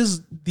think Diggs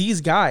is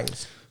these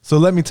guys. So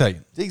let me tell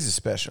you. Diggs is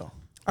special.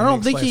 I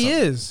don't think explain he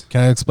something. is.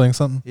 Can I explain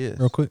something Yes.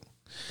 real quick?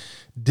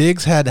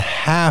 Diggs had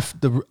half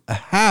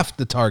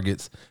the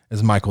targets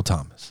as Michael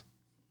Thomas.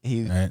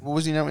 What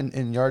was he now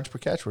in yards per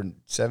catch? We're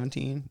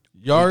 17?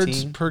 Yards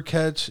 18? per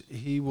catch,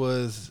 he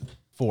was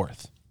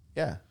 4th.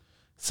 Yeah.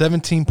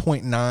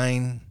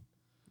 17.9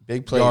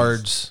 Big plays.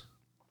 yards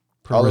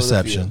per All over the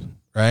field. reception,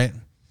 right?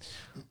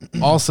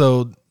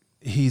 Also,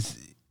 he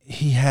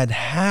had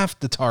half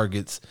the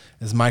targets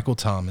as Michael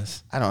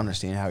Thomas. I don't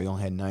understand how he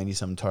only had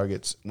 90-some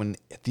targets when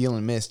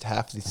Thielen missed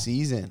half the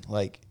season.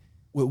 Like,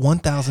 With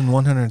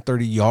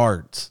 1,130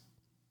 yards.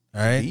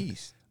 All right.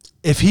 geez.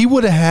 If he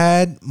would have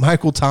had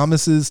Michael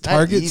Thomas's Not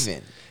targets,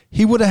 even.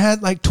 he would have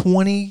had like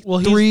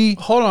 23.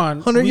 Hold on.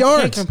 100 we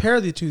yards. can't compare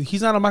the two.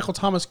 He's not a Michael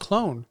Thomas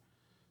clone.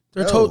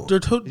 They're No. they're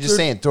You're just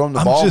saying throw him the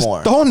I'm ball just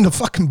more. throwing the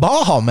fucking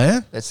ball,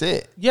 man. That's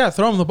it. Yeah,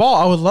 throw him the ball.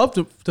 I would love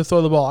to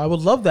throw the ball. I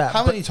would love that.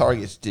 How but many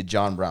targets did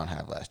John Brown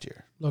have last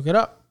year? look it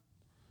up.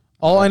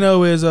 All I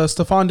know is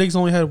Stephon Diggs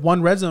only had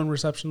 1 red zone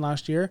reception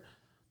last year.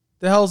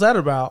 The hell is that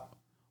about?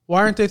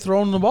 Why aren't they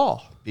throwing the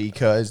ball?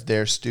 Because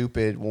they're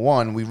stupid.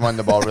 One, we run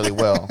the ball really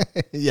well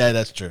Yeah,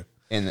 that's true.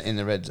 in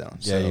the red zone.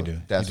 Yeah, So you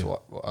do. That's You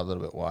do. a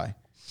little bit why.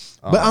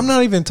 But I'm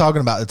not even talking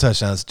about the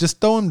touchdowns.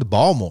 Just throw him the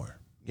ball more.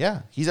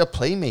 Yeah, he's a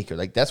playmaker.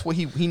 Like that's what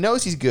he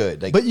knows he's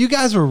good. Like, But you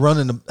guys were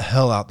running the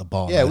hell out the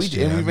ball. yeah, last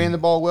year. I ran mean, the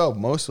ball well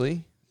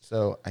mostly.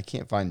 So I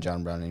can't find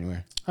John Brown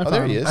anywhere. I Oh, there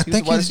found he him. is. I He was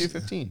think the wide he's- receiver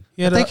 15.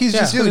 He had I think he's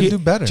just going to do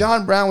better.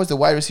 John Brown was the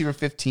wide receiver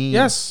 15.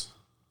 Yes.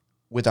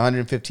 with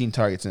 115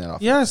 targets in that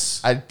offense.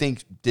 Yes. I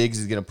think Diggs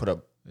is going to put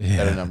up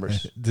better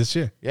numbers. this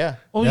year. Yeah,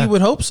 Well, Yeah. you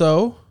would hope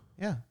so.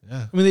 yeah.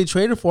 Yeah. I mean, they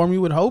traded for him.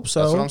 You would hope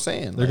so. That's what I'm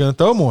saying. They're going to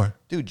throw more.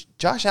 Dude,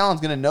 Josh Allen's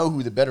going to know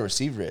who the better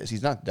receiver is.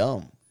 He's not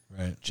dumb.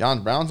 Right.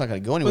 John Brown's not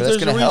going to go anywhere. But That's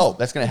there's going a to reason- help.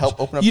 That's going to help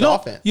open up You the don't.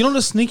 offense. You don't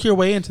just sneak your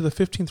way into the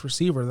 15th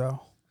receiver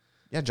though.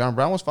 Yeah, John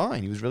Brown was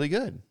fine. He was really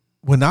good.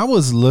 When I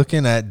was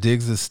looking at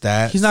Diggs'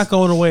 stats, He's not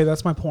going away.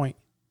 That's my point.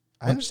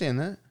 I understand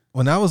that.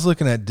 when I was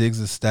looking at Diggs'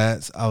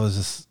 stats, I was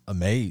just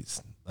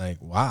amazed. Like,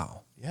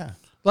 wow. Yeah.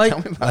 Like, Tell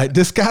me about Like it.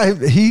 this guy,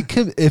 he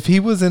could if he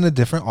was in a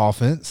different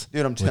offense,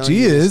 Dude, I'm which telling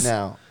he you this is.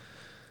 now.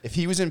 If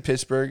he was in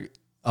Pittsburgh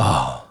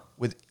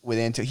with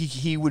Antonio,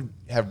 he would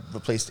have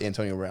replaced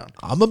Antonio Brown.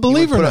 I'm a He would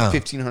believer put now. up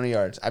 1,500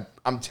 yards.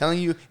 I'm telling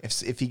you,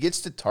 if he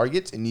gets the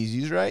targets and he's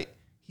used right,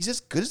 he's as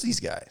good as these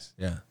guys.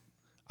 Yeah,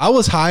 I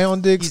was high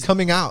on Diggs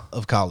coming out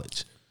of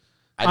college.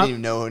 I didn't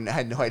even know. I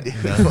had no idea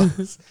who he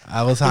was.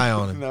 I was high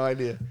on him. No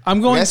idea.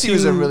 I'm going Messi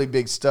was a to- really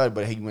big stud,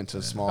 but he went to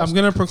a small. I'm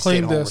going to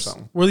proclaim stay-at-home or this.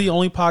 something. We're the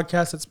only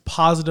podcast that's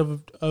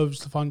positive of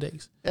Stephon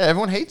Diggs. Yeah,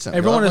 everyone hates him.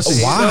 Everyone Y'all is must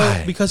hate him.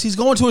 Why? because he's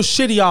going to a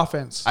shitty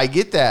offense. I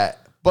get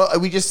that, but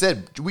we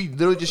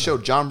literally just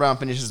showed John Brown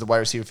finishes the wide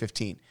receiver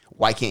 15.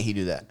 Why can't he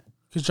do that?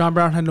 Because John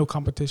Brown had no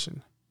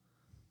competition.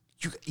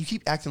 You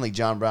keep acting like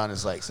John Brown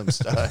is like some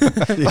stud.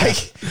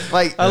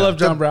 like I love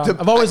John Brown.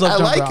 I've always loved I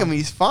John like Brown. him.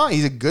 He's fine.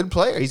 He's a good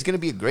player. He's going to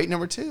be a great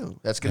number 2.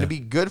 That's going to be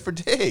good for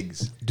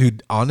Diggs.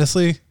 Dude,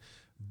 honestly,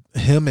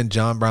 him and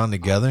John Brown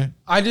together.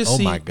 I just Oh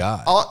see. my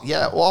god.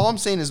 All I'm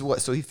saying is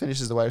what? So he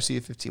finishes the wide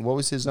receiver 15. What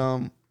was his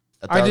 1,000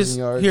 I just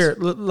yards? here.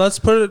 Let's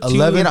put it to you.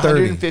 11. He had 30.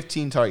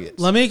 115 targets.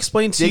 Let me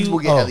explain to Diggs you. will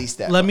get at least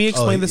that. Let me much.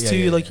 explain Oh, this yeah, to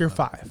you yeah, like yeah. you're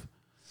 5.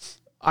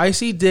 I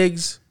see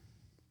Diggs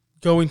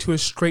going to a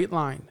straight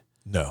line.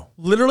 No,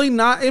 Literally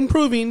not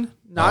improving,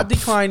 not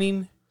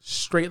declining,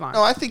 straight line.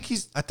 No, I think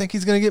he's. I think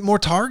he's gonna get more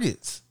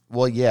targets.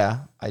 Well,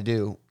 yeah, I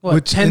do. What,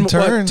 which 10, in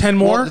turn- 10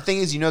 more? Well, the thing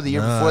is, the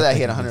year Nah, before I that, he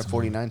think had he gets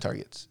 149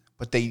 targets.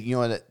 But they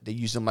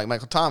used him like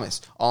Michael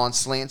Thomas on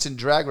slants and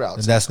drag routes.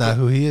 And that's not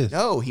who he is.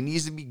 No, he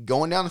needs to be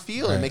going down the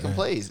field and making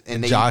plays.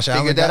 And they Josh figured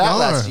Allen that got out an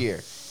last arm. year.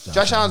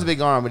 Josh Allen's a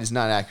big arm, but he's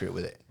not accurate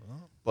with it.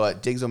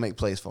 But Diggs will make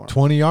plays for him.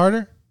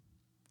 20-yarder.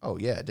 Oh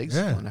yeah, Diggs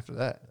Yeah. is one after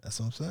that. That's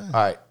what I'm saying. All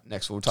right,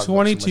 next we'll talk about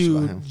too much 22,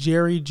 about him.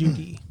 Jerry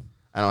Judy.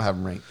 I don't have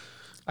him ranked.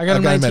 I got I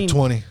him got him 19. at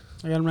 20.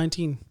 I got him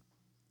 19.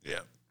 Yeah,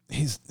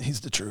 he's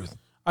the truth.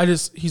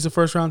 He's a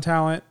first round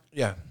talent,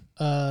 Yeah,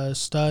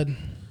 stud.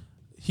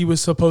 He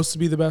was supposed to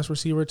be the best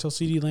receiver till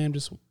CeeDee Lamb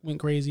just went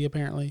crazy,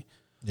 apparently.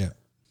 yeah.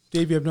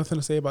 Dave, you have nothing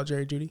to say about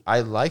Jerry Judy? I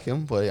like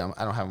him, but I don't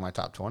have him in my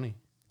top 20.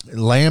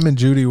 Lamb and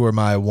Judy were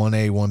my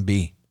 1A,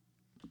 1B.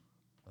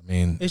 I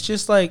mean, It's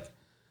just like,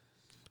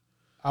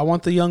 I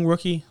want the young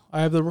rookie.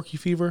 I have the rookie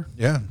fever.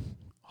 yeah,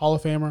 Hall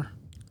of Famer.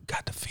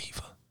 got the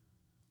fever.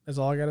 That's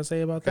all I got to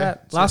say about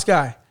that. Last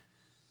guy.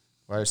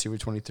 Wide receiver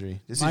 23.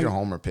 This My- is your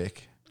homer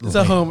pick. It's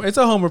a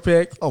homer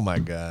pick. Oh my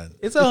God.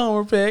 It's a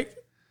homer pick.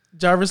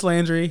 Jarvis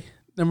Landry,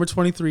 number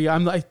 23.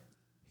 I'm like,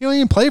 He don't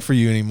even play for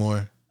you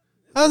anymore.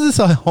 How's this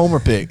a homer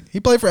pick? He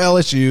played for He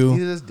LSU.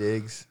 just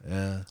digs.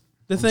 Yeah.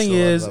 the thing so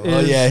is, unlovable.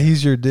 Oh yeah,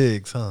 he's your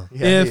Diggs, huh?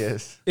 Yeah, he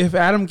is. if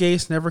Adam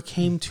Gase never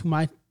came to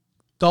my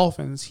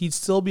Dolphins, he'd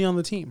still be on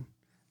the team.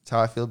 That's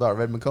how I feel about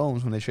Red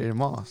McCombs when they traded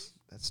Moss.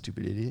 That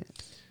stupid idiot.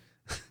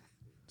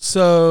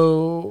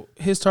 So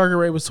his target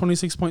rate was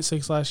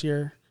 26.6 last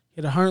year. He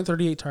had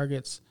 138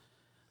 targets.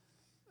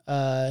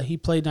 He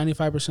played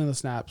 95% of the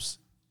snaps.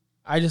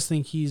 I just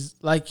think he's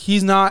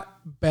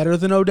not better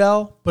than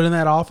Odell, but in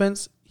that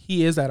offense,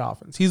 he is that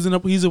offense. He's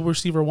a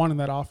receiver one in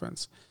that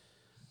offense.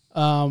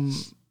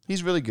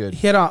 He's really good.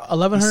 He had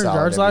 1,100 He's solid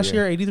yards every last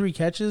year. year, 83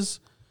 catches,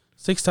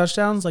 6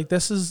 touchdowns. Like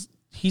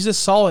he's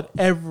just solid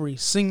every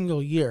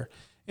single year.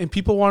 And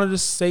people wanted to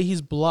say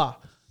he's blah.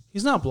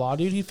 He's not blah,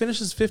 dude. He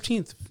finishes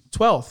 15th,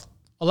 12th,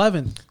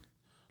 11th.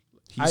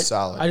 He's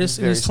solid. I just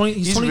He's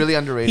he's 20 really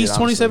underrated. He's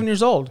 27 honestly.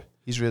 years old.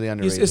 He's really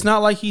underrated. It's not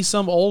like he's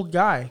some old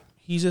guy.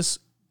 He's just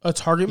a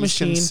target He's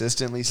machine.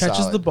 consistently catches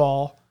solid. the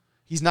ball.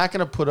 He's not going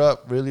to put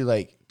up really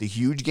like the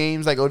huge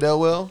games like Odell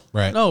will.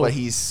 Right. No, But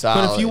he's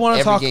solid. But if you want to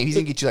Every talk, game, he's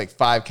going to get you like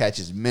 5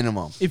 catches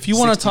minimum. If you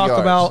wanna 60 talk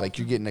yards, about- like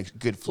you're getting a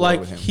good floor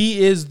with him.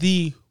 he is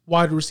the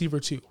wide receiver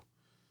too.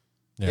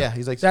 Yeah,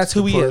 he's like That's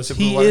who he super- is.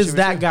 super He wide is receiver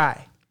that too.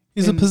 guy.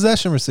 He's a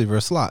possession receiver,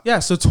 a slot. Yeah,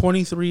 so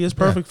 23 is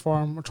perfect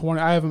for him. Or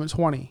 20. I have him at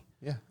 20.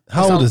 Yeah.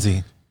 How old is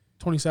he?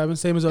 27,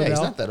 same as Yeah, Odell. he's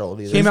not that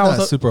old either. Came He's out not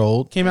with super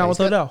old. Came Yeah, out he's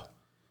with got-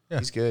 Odell.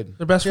 He's good.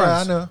 They're best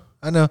Yeah, friends.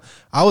 I know.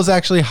 I was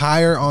actually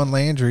higher on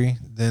Landry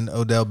than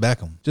Odell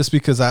Beckham, just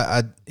because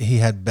he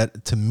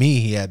had to me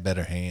he had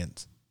better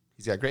hands.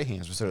 He's got great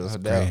hands. But so does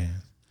Great Odell.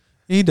 hands.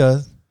 He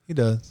does.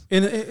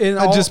 In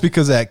Not all, just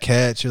because of that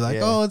catch, you're like,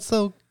 Yeah. oh, it's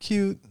so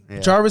cute. Yeah.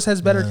 Jarvis has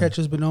better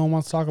catches, but no one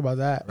wants to talk about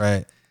that.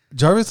 Right.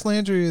 Jarvis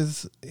Landry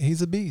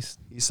he's a beast.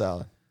 He's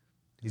solid.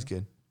 He's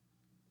good.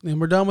 And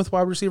we're done with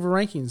wide receiver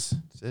rankings.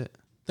 That's it.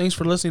 Thanks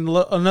for listening.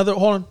 Hold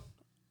on.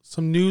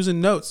 Some news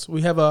and notes.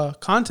 We have a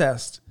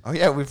contest. Oh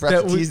yeah, we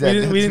forgot that to tease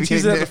that. we didn't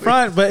tease it at the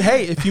front, but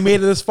hey, if you made it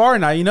this far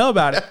now, you know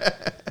about it.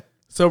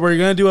 So we're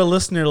going to do a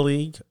listener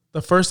league,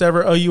 the first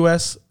ever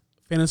OUS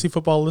fantasy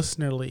football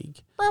listener league.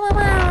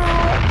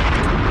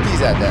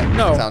 Please add that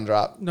No. sound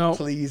drop. No.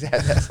 Please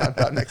add that sound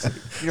drop next week.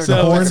 You don't know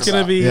So what it's it's going to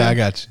about. be Yeah, I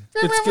got you.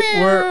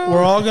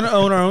 we're all going to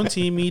own our own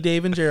team, me,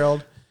 Dave, and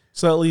Gerald.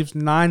 So that leaves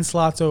 9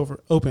 slots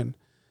open.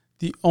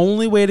 The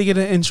only way to get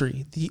an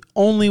entry, you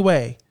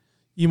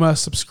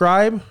must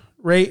subscribe,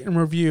 rate, and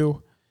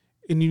review,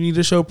 and you need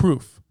to show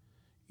proof.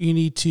 You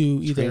need to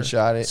either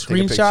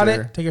Screenshot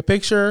it, take a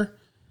picture,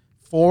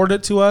 forward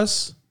it to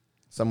us.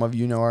 Some of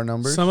you know our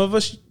numbers. Some of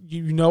us,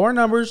 you know our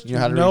numbers, You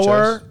know how to reach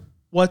our us.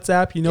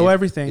 WhatsApp, you know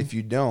everything. If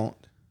you don't,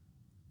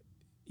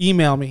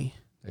 Email me,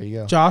 there you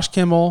go.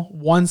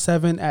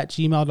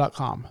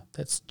 joshkimmel17@gmail.com.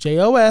 That's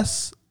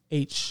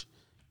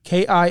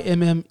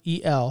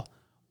JOSHKIMMEL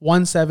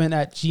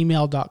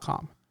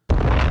 17@gmail.com.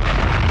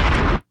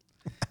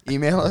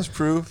 Email us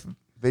proof,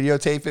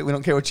 videotape it. We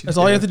don't care what you That's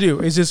do. all you have to do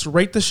is just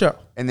rate the show.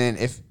 And then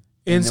And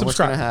then subscribe. what's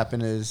going to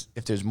happen is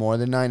if there's more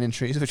than 9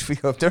 entries, which we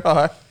hope there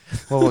are,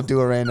 we'll do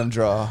a random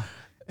draw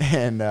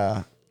and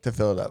to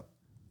fill it up.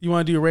 You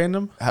want to do a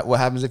random? What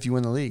happens if you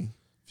win the league?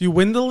 If you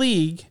win the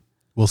league,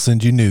 We'll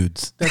send you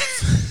nudes.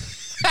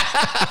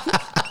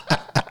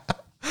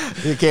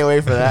 You can't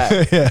wait for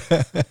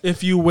that.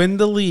 if you win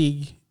the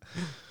league,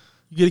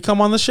 you get to come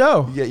on the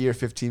show. You get your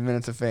 15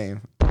 minutes of fame.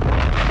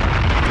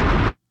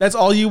 That's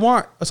all you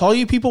want. That's all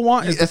you people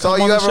want. Is to That's all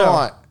come you on the ever show.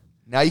 want.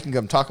 Now you can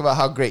come talk about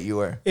how great you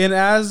were. And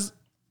as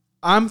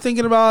I'm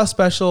thinking about a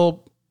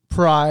special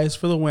prize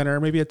for the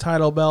winner, maybe a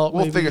title belt.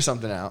 We'll maybe. figure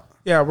something out.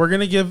 Yeah, we're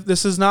gonna give.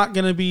 This is not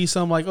gonna be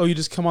some like, oh, you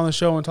just come on the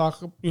show and talk,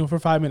 for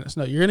 5 minutes.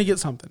 No, you're gonna get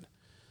something.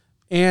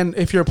 And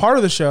if you're a part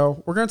of the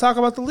show, we're gonna talk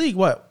about the league.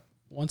 What,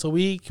 once a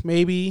week,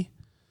 maybe.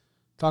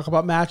 Talk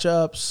about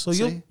matchups. So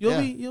See?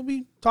 you'll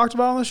be talked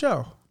about on the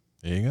show.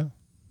 There you go.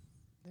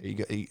 There you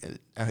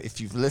go.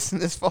 If you've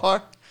listened this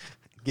far,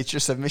 get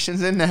your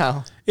submissions in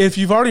now. If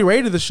you've already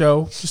rated the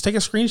show, just take a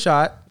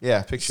screenshot,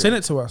 Yeah, picture. send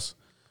it to us.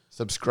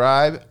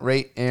 Subscribe,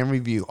 rate, and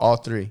review. All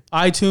 3.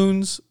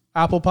 iTunes,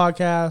 Apple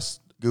Podcasts,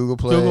 Google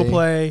Play. Google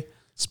Play,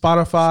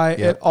 Spotify.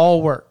 Yep. It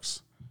all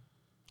works.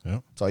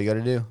 That's all you got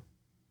to do.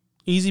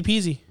 Easy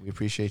peasy. We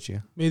appreciate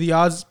you. May the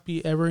odds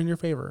be ever in your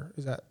favor.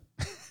 Is that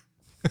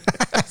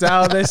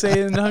how they say it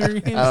in the Hunger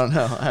Games? I don't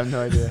know. I have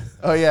no idea.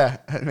 Oh, yeah.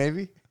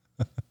 Maybe.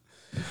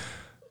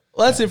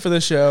 Well, that's it for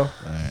the show.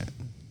 All right.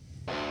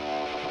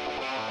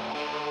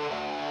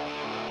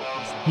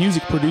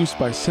 Music produced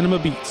by Cinema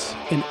Beats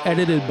and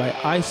edited by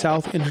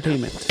iSouth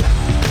Entertainment.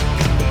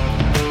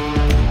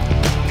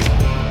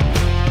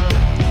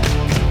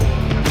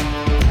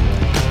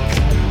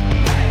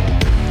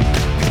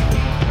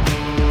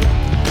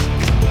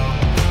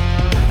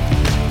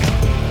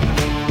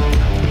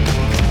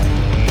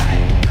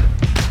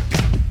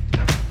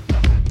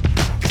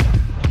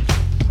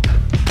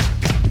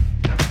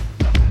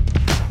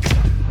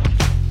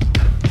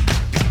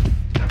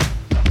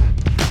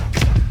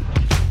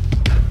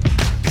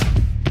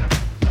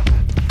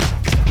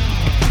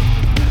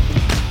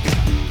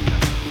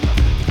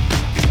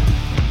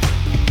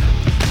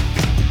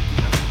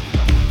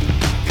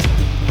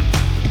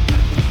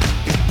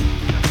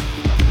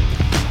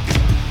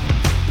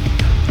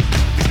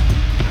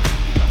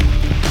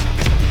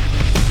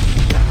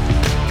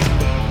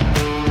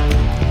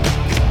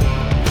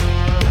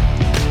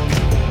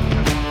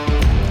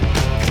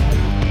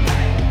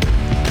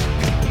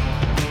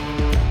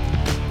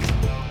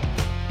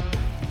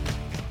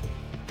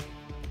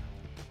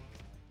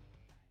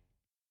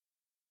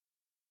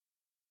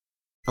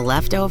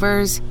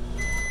 leftovers,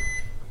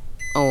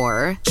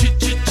 or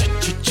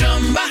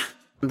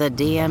the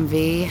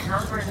DMV,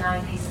 Number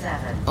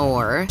 97.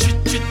 or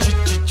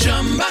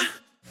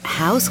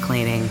house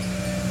cleaning,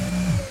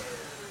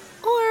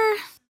 or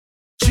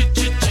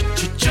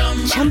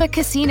Chumba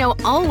Casino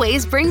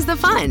always brings the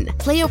fun.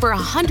 Play over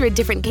 100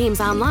 different games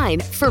online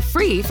for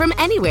free from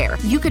anywhere.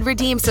 You could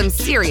redeem some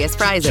serious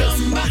prizes.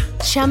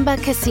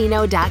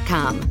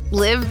 ChumbaCasino.com.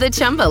 Live the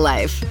Chumba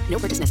life. No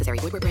purchase necessary.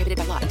 Void where prohibited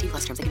by law. 18+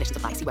 terms and conditions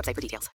apply. See website for details.